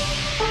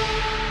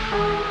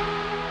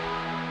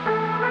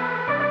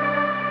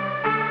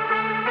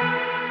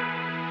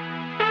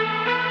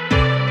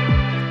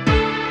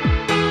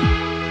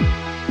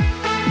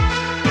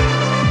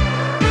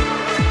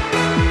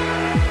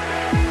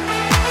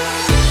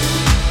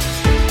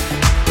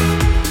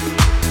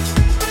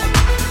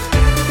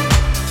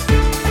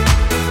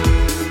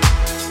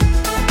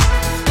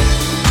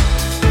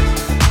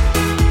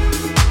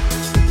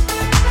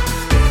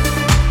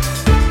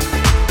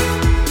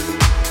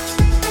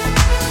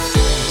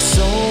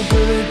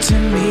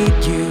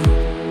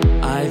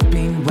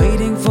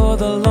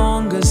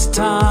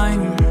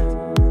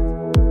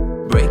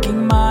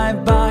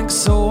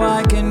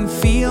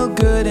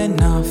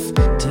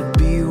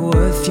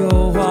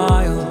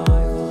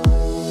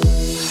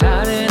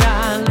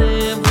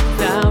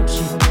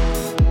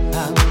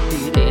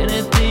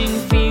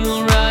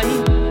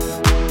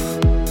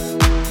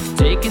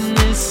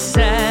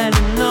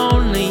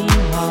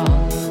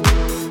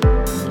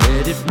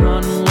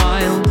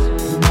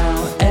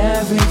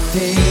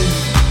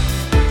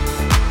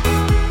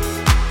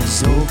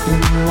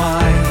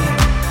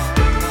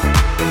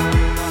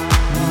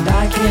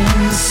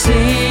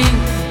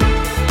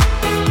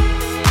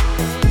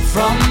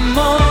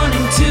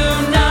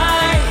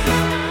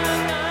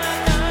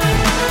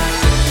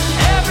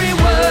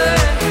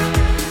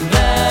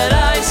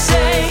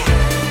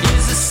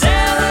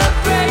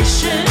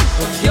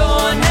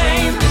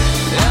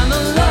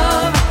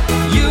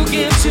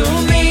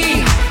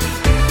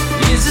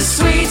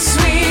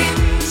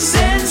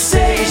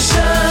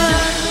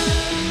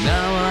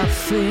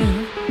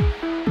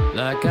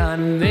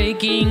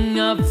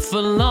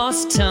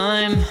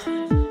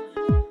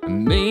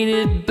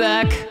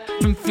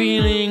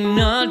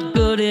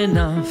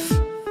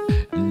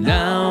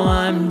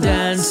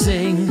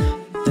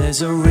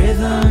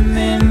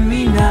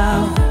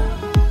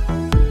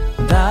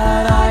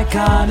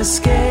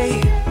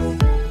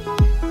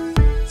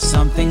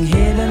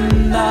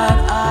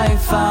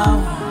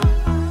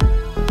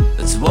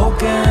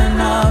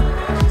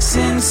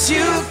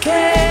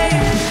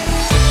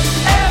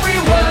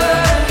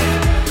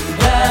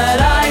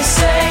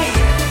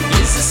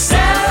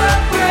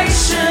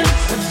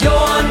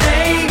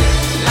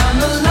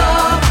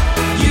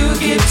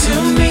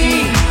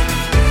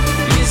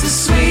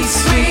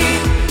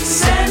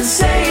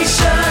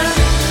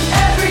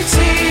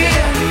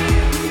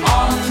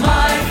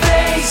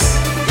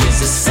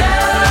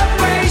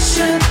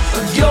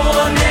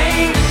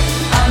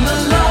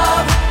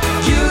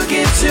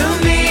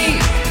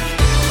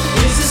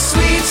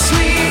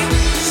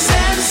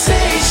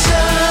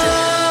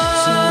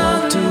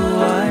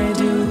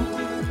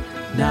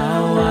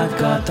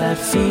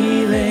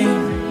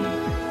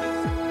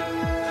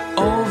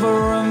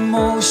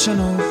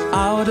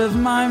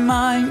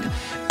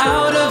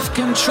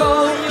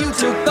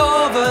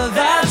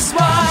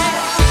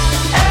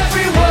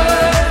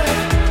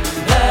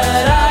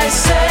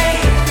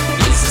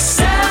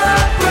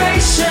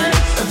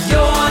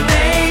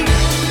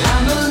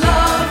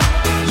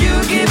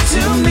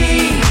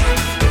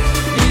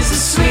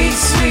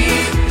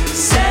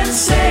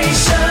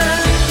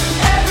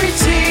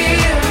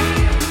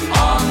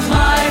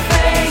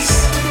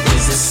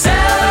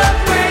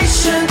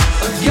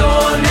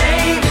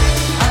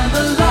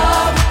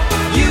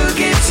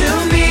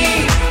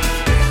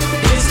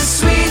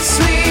 Sweet,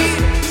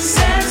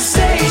 sweet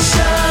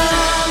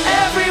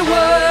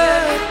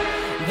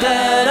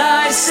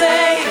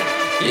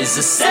is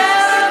a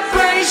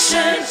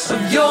celebration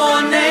of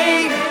your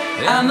name,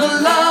 and the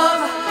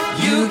love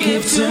you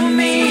give to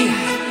me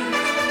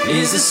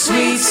is a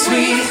sweet,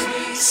 sweet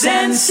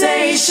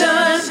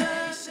sensation.